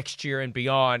next year and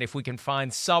beyond if we can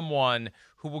find someone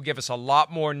who will give us a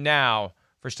lot more now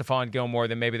for Stephon Gilmore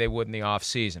than maybe they would in the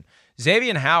offseason.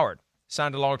 Xavier Howard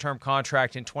signed a long-term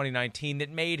contract in 2019 that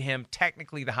made him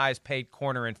technically the highest-paid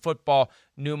corner in football,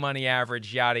 new money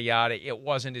average, yada, yada. It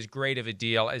wasn't as great of a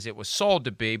deal as it was sold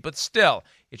to be, but still,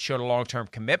 it showed a long-term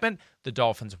commitment. The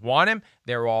Dolphins want him.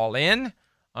 They're all in,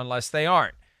 unless they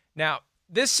aren't. Now,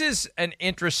 this is an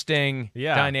interesting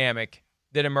dynamic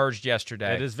that emerged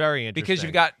yesterday. It is very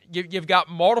interesting. Because you've got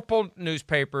multiple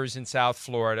newspapers in South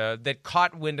Florida that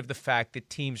caught wind of the fact that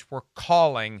teams were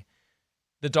calling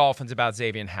the Dolphins about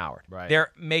Xavier Howard. Right.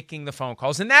 They're making the phone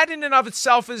calls. And that in and of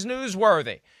itself is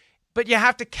newsworthy. But you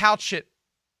have to couch it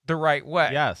the right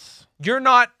way. Yes. You're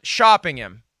not shopping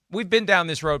him. We've been down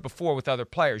this road before with other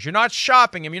players. You're not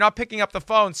shopping him. You're not picking up the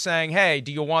phone saying, hey,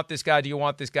 do you want this guy? Do you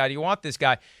want this guy? Do you want this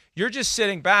guy? You're just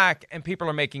sitting back and people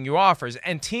are making you offers.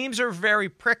 And teams are very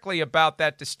prickly about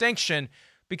that distinction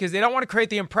because they don't want to create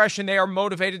the impression they are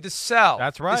motivated to sell.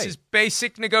 That's right. This is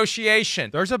basic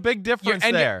negotiation. There's a big difference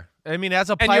there. I mean, as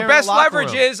a player, and your best in the locker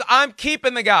leverage room. is I'm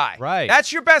keeping the guy. Right.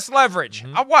 That's your best leverage.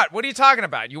 What? What are you talking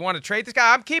about? You want to trade this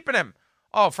guy? I'm keeping him.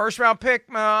 Oh, first round pick?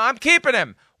 I'm keeping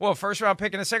him. Well, first round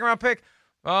pick and a second round pick?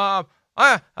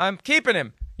 I'm keeping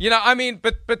him.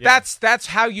 But that's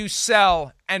how you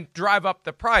sell and drive up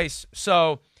the price.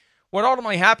 So what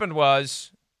ultimately happened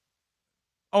was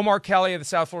Omar Kelly of the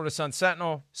South Florida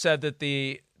Sun-Sentinel said that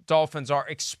the Dolphins are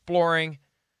exploring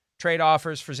trade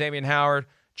offers for Xavier Howard.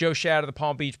 Joe Schad of the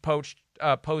Palm Beach Post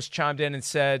chimed in and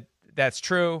said that's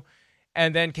true.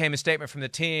 And then came a statement from the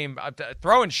team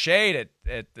throwing shade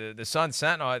at the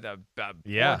Sun-Sentinel,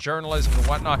 journalism and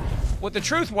whatnot. What the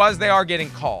truth was, they are getting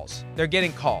calls. They're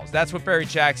getting calls. That's what Barry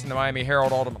Jackson, the Miami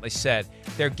Herald, ultimately said.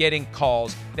 They're getting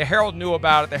calls. The Herald knew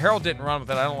about it. The Herald didn't run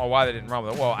with it. I don't know why they didn't run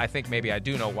with it. Well, I think maybe I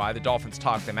do know why. The Dolphins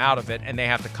talked them out of it, and they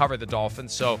have to cover the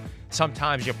Dolphins. So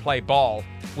sometimes you play ball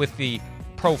with the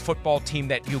pro football team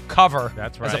that you cover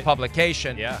as a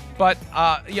publication. Yeah. But,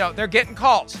 they're getting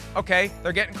calls. Okay,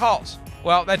 they're getting calls.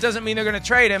 Well, that doesn't mean they're going to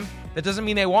trade him. That doesn't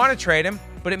mean they want to trade him,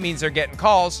 but it means they're getting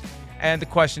calls. And the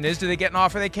question is, do they get an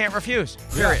offer they can't refuse?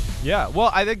 Period. Yeah. Well,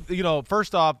 I think,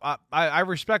 first off, I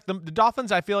respect them. The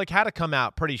Dolphins, I feel like, had to come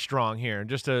out pretty strong here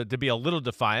just to be a little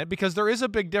defiant because there is a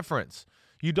big difference.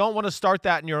 You don't want to start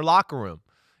that in your locker room.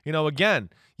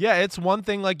 Again, it's one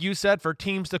thing, like you said, for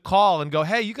teams to call and go,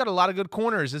 hey, you got a lot of good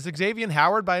corners. Is Xavier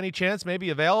Howard by any chance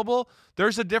maybe available?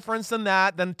 There's a difference in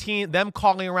that than them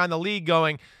calling around the league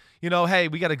going, hey,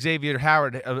 we got Xavier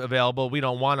Howard available. We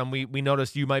don't want him. We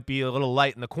noticed you might be a little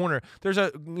light in the corner. There's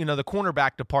the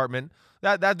cornerback department.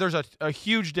 That there's a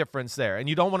huge difference there. And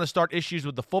you don't want to start issues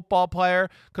with the football player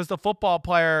because the football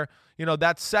player,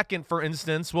 that second, for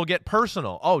instance, will get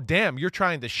personal. Oh, damn, you're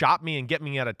trying to shop me and get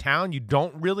me out of town. You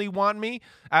don't really want me,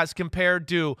 as compared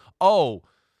to,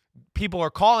 people are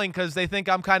calling because they think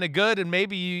I'm kind of good and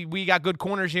maybe we got good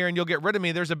corners here and you'll get rid of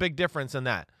me. There's a big difference in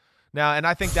that. Now, and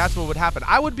I think that's what would happen.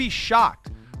 I would be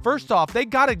shocked. First off, they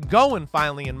got it going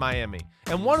finally in Miami.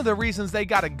 And one of the reasons they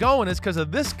got it going is because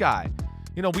of this guy.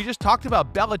 We just talked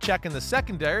about Belichick in the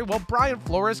secondary. Well, Brian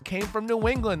Flores came from New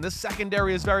England. This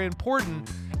secondary is very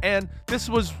important. And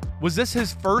was this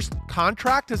his first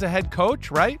contract as a head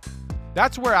coach, right?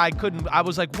 That's where I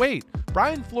was like, wait,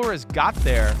 Brian Flores got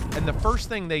there, and the first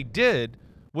thing they did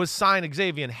was sign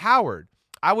Xavier Howard.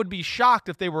 I would be shocked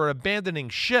if they were abandoning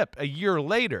ship a year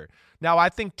later. Now, I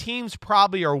think teams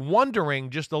probably are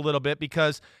wondering just a little bit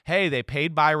because, hey, they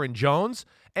paid Byron Jones,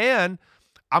 and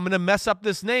I'm going to mess up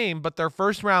this name, but their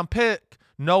first-round pick,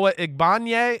 Noah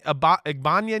Igbanye,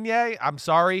 I'm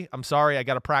sorry, I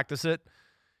got to practice it.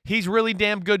 He's really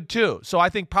damn good too. So I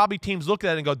think probably teams look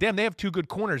at it and go, damn, they have two good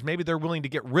corners. Maybe they're willing to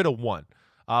get rid of one.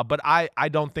 But I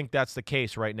don't think that's the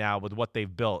case right now with what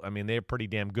they've built. I mean, they're pretty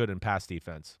damn good in pass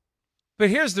defense. But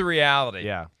here's the reality.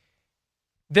 Yeah.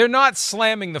 They're not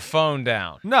slamming the phone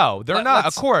down. No, they're not.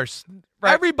 Of course.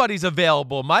 Right. Everybody's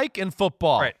available, Mike, in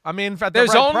football. Right. I mean, at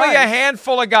there's the right only price. a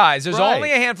handful of guys. There's Right.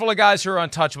 only a handful of guys who are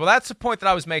untouchable. That's the point that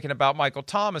I was making about Michael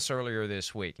Thomas earlier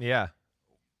this week. Yeah.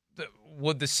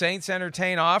 Would the Saints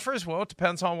entertain offers? Well, it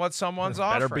depends on what someone's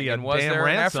Better offering. be a And was damn there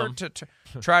ransom. an effort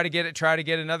to try to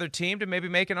get another team to maybe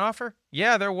make an offer?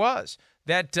 Yeah, there was.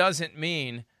 That doesn't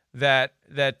mean that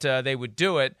they would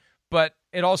do it, but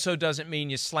it also doesn't mean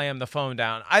you slam the phone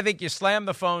down. I think you slam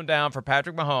the phone down for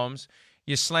Patrick Mahomes.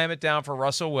 You slam it down for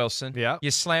Russell Wilson. Yeah. You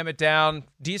slam it down.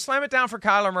 Do you slam it down for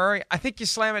Kyler Murray? I think you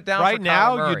slam it down right for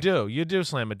now, Kyler Murray. you do. You do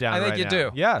slam it down. I think right you now.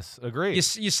 do. Yes, agreed.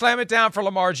 You slam it down for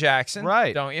Lamar Jackson.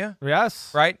 Right. Don't you?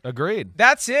 Yes. Right. Agreed.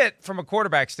 That's it from a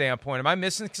quarterback standpoint. Am I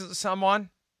missing someone?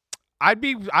 I'd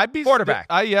be Quarterback.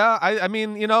 I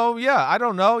mean, I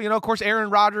don't know. Of course,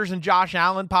 Aaron Rodgers and Josh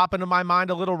Allen pop into my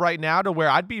mind a little right now, to where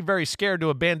I'd be very scared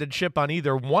to abandon ship on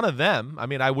either one of them. I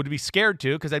mean, I would be scared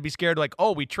to, because I'd be scared like,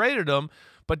 oh, we traded him,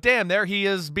 but damn, there he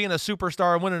is being a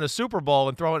superstar and winning a Super Bowl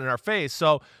and throwing it in our face.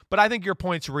 So, but I think your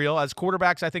point's real. As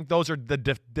quarterbacks, I think those are the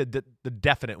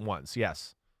definite ones.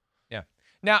 Yes. Yeah.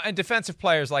 Now, and defensive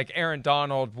players like Aaron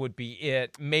Donald would be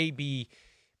it.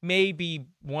 Maybe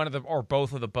one of the or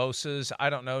both of the Boses.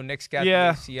 I don't know. Nick's got the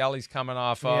ACL he's coming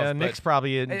off of. Yeah, Nick's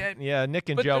probably Nick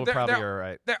and Joe probably are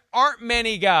right. There aren't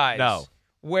many guys. No.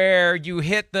 Where you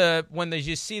hit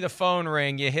you see the phone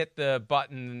ring, you hit the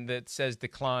button that says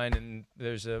decline, and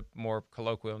there's a more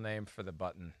colloquial name for the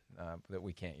button that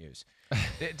we can't use.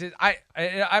 I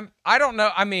don't know.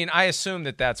 I mean, I assume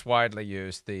that's widely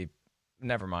used.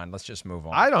 Never mind. Let's just move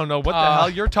on. I don't know what the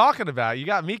hell you're talking about. You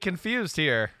got me confused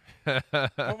here.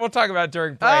 We'll talk about it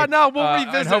during break. No, we'll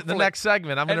revisit the next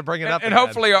segment. I'm going to bring it up. And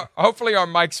hopefully our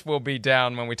mics will be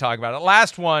down when we talk about it.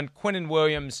 Last one, Quinnen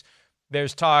Williams.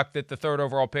 There's talk that the third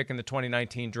overall pick in the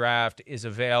 2019 draft is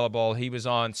available. He was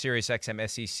on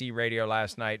SiriusXM SEC radio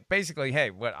last night. Basically, hey,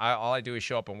 all I do is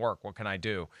show up and work. What can I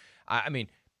do? I mean,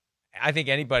 I think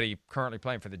anybody currently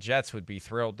playing for the Jets would be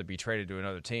thrilled to be traded to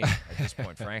another team at this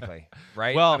point, frankly.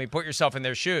 Right? Well, I mean, put yourself in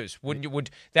their shoes. Wouldn't you?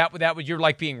 You're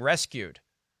like being rescued.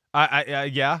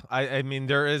 I mean,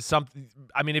 there is something.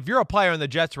 I mean, if you're a player in the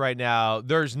Jets right now,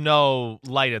 there's no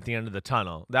light at the end of the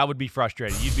tunnel. That would be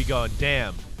frustrating. You'd be going,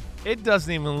 damn, it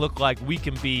doesn't even look like we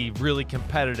can be really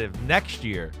competitive next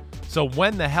year. So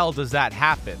when the hell does that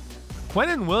happen?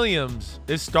 Quinnen Williams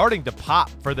is starting to pop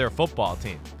for their football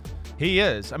team. He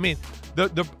is. I mean,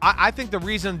 I think the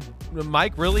reason,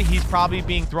 Mike, really he's probably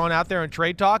being thrown out there in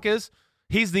trade talk is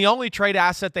he's the only trade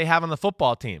asset they have on the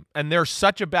football team. And they're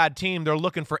such a bad team, they're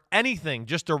looking for anything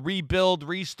just to rebuild,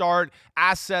 restart,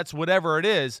 assets, whatever it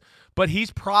is. But he's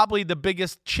probably the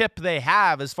biggest chip they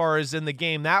have as far as in the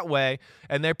game that way.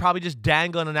 And they're probably just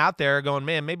dangling it out there going,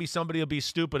 man, maybe somebody will be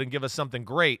stupid and give us something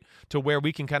great to where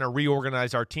we can kind of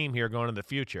reorganize our team here going into the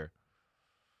future.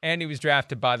 And he was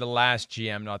drafted by the last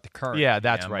GM, not the current. Yeah,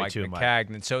 that's GM, right, Mike too, McCagnon.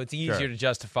 Mike. So it's easier to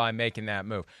justify making that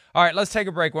move. All right, let's take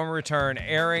a break. When we return,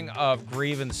 airing of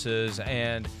grievances.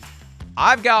 And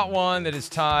I've got one that is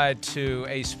tied to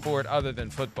a sport other than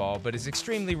football, but is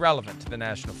extremely relevant to the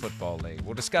National Football League.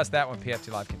 We'll discuss that when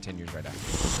PFT Live continues right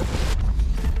after.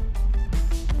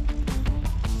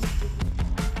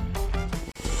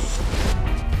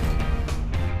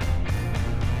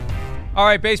 All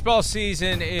right, baseball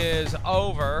season is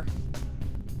over.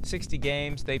 60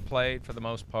 games they played for the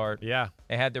most part. Yeah.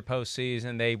 They had their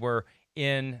postseason. They were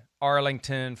in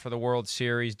Arlington for the World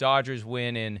Series. Dodgers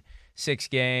win in 6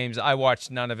 games. I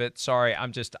watched none of it. Sorry,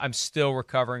 I'm still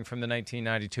recovering from the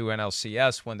 1992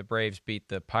 NLCS when the Braves beat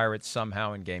the Pirates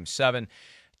somehow in Game 7.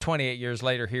 28 years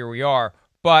later, here we are.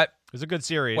 But it was a good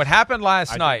series. What happened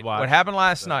last night? What happened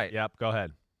last night? Yep, go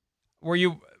ahead. Were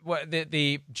you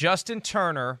the Justin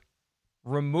Turner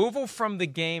removal from the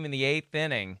game in the 8th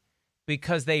inning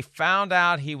because they found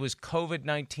out he was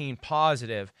COVID-19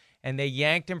 positive and they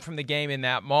yanked him from the game in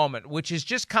that moment, which is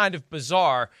just kind of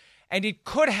bizarre. And it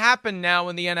could happen now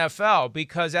in the NFL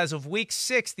because as of week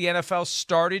 6, the NFL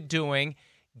started doing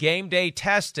game day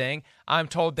testing. I'm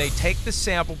told they take the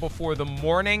sample before the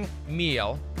morning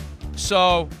meal.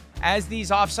 So as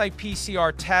these offsite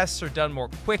PCR tests are done more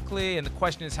quickly, and the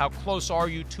question is how close are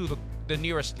you to the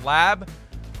nearest lab,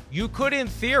 you could, in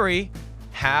theory,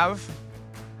 have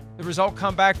the result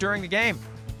come back during the game.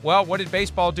 Well, what did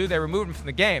baseball do? They removed him from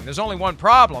the game. There's only one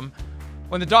problem.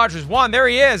 When the Dodgers won, there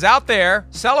he is out there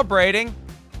celebrating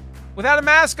without a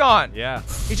mask on. Yeah.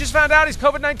 He just found out he's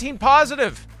COVID-19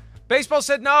 positive. Baseball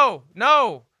said, no,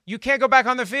 you can't go back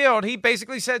on the field. He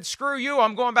basically said, screw you,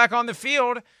 I'm going back on the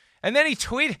field. And then he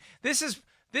tweeted, this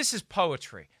is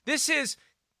poetry. This is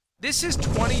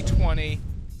 2020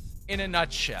 in a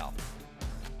nutshell.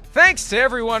 Thanks to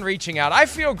everyone reaching out. I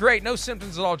feel great. No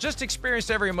symptoms at all. Just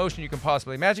experienced every emotion you can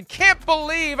possibly imagine. Can't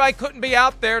believe I couldn't be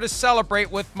out there to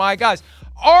celebrate with my guys.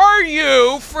 Are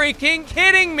you freaking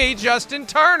kidding me, Justin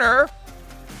Turner?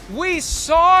 We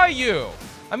saw you.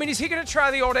 I mean, is he going to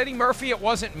try the old Eddie Murphy "it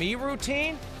wasn't me"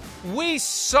 routine? We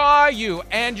saw you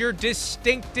and your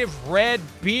distinctive red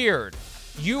beard.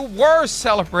 You were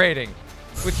celebrating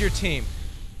with your team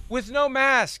with no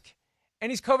mask.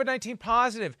 And he's COVID-19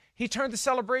 positive. He turned the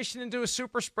celebration into a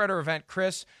super spreader event,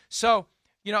 Chris. So,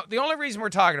 the only reason we're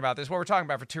talking about this, we're talking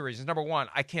about for two reasons. Number one,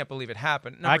 I can't believe it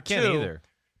happened. Number I can't either.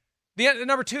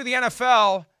 Number two, the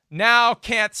NFL now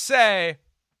can't say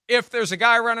if there's a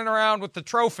guy running around with the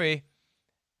trophy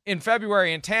in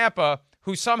February in Tampa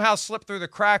who somehow slipped through the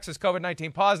cracks as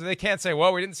COVID-19 positive, they can't say,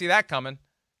 well, we didn't see that coming.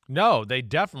 No, they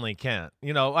definitely can't.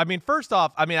 First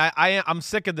off, I'm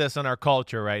sick of this in our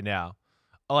culture right now.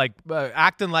 Like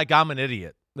acting like I'm an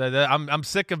idiot. I'm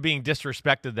sick of being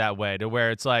disrespected that way, to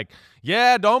where it's like,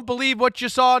 yeah, don't believe what you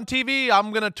saw on TV.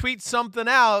 I'm going to tweet something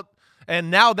out, and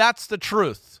now that's the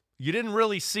truth. You didn't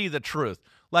really see the truth.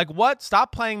 Like, what?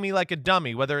 Stop playing me like a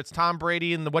dummy, whether it's Tom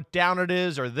Brady and what down it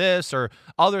is or this or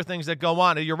other things that go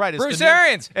on. You're right. It's Bruce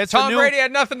Arians. Tom Brady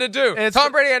had nothing to do.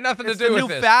 Tom Brady had nothing to do with this. It's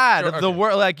the new fad of the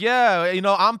world. Like,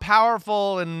 I'm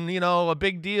powerful and, a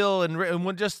big deal. And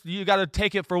you got to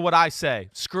take it for what I say.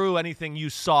 Screw anything you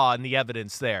saw and the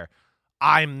evidence there.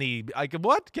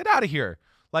 What? Get out of here.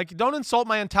 Like, don't insult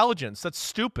my intelligence. That's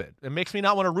stupid. It makes me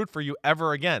not want to root for you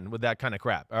ever again with that kind of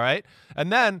crap. All right.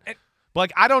 And then...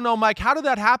 I don't know, Mike, how did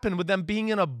that happen with them being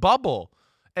in a bubble?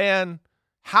 And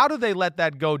how did they let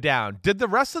that go down? Did the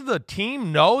rest of the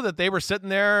team know that they were sitting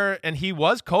there and he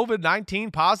was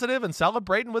COVID-19 positive and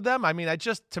celebrating with them? I mean,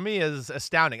 to me, is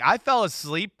astounding. I fell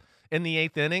asleep in the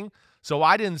 8th inning, so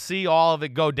I didn't see all of it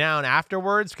go down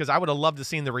afterwards, because I would have loved to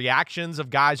seen the reactions of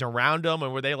guys around him,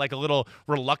 and were they like a little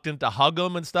reluctant to hug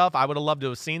him and stuff? I would have loved to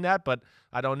have seen that, but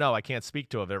I don't know. I can't speak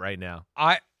to it right now.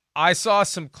 I saw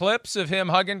some clips of him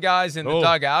hugging guys in the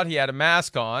dugout. He had a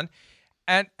mask on.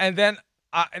 And then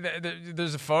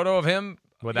there's a photo of him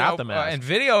without the mask. And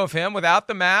video of him without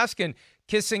the mask and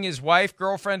kissing his wife,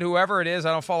 girlfriend, whoever it is.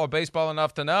 I don't follow baseball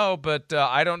enough to know, but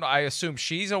I assume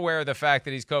she's aware of the fact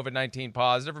that he's COVID-19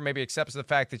 positive, or maybe accepts the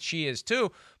fact that she is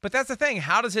too. But that's the thing.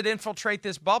 How does it infiltrate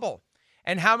this bubble?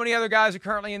 And how many other guys are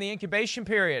currently in the incubation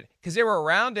period? Because they were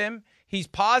around him. He's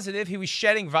positive. He was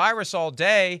shedding virus all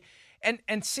day.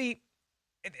 And see,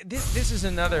 this is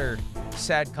another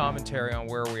sad commentary on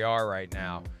where we are right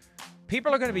now.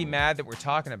 People are going to be mad that we're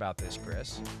talking about this,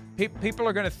 Chris. People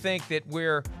are going to think that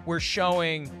we're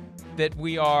showing that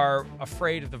we are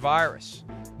afraid of the virus,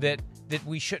 that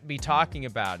we shouldn't be talking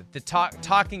about it.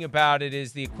 Talking about it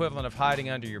is the equivalent of hiding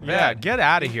under your bed. Yeah, get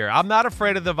out of here. I'm not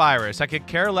afraid of the virus. I could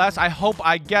care less. I hope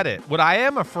I get it. What I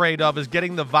am afraid of is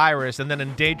getting the virus and then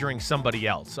endangering somebody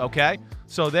else, okay?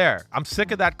 So there. I'm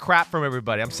sick of that crap from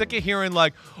everybody. I'm sick of hearing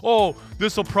like, oh,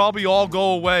 this will probably all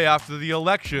go away after the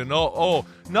election. Oh,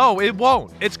 no, it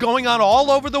won't. It's going on all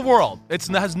over the world. It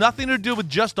has nothing to do with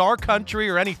just our country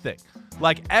or anything.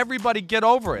 Like, everybody get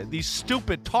over it. These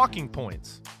stupid talking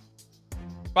points.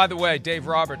 By the way, Dave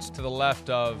Roberts to the left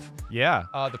of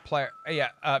the player.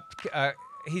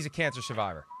 He's a cancer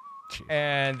survivor. Jeez.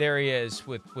 And there he is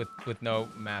with no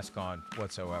mask on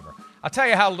whatsoever. I'll tell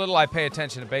you how little I pay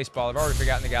attention to baseball. I've already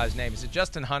forgotten the guy's name. Is it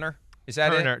Justin Hunter? Is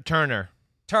that it? Turner.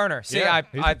 See, yeah,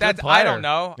 I don't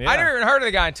know. Yeah. I never even heard of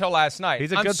the guy until last night.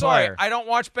 He's a I'm good sorry, player. I don't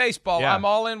watch baseball. Yeah. I'm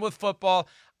all in with football.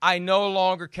 I no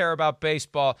longer care about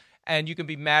baseball, and you can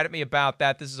be mad at me about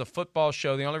that. This is a football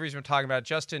show. The only reason we're talking about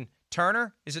Justin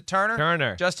Turner, is it Turner?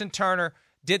 Turner. Justin Turner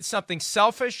did something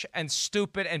selfish and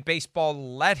stupid, and baseball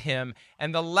let him.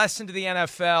 And the lesson to the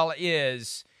NFL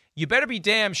is you better be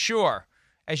damn sure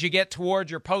as you get toward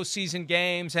your postseason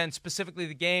games, and specifically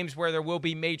the games where there will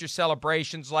be major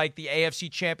celebrations like the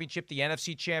AFC Championship, the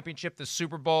NFC Championship, the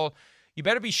Super Bowl. You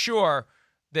better be sure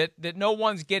that no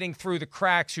one's getting through the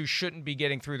cracks who shouldn't be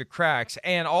getting through the cracks.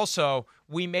 And also,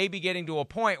 we may be getting to a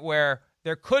point where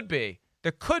there could be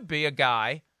a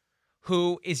guy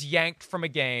who is yanked from a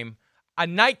game, a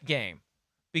night game,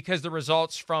 because the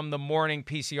results from the morning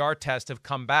PCR test have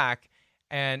come back.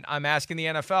 And I'm asking the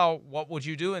NFL, what would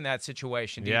you do in that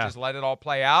situation? Do you just let it all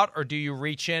play out, or do you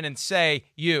reach in and say,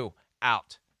 you,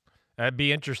 out? That'd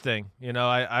be interesting.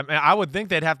 I would think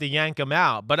they'd have to yank him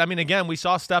out. But, I mean, again, we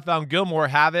saw Stephon Gilmore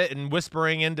have it and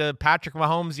whispering into Patrick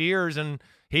Mahomes' ears, and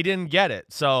he didn't get it.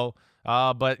 So,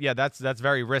 but, yeah, that's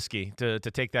very risky to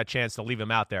take that chance to leave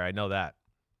him out there. I know that.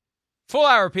 Full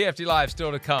hour PFT Live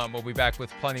still to come. We'll be back with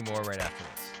plenty more right after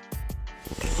this.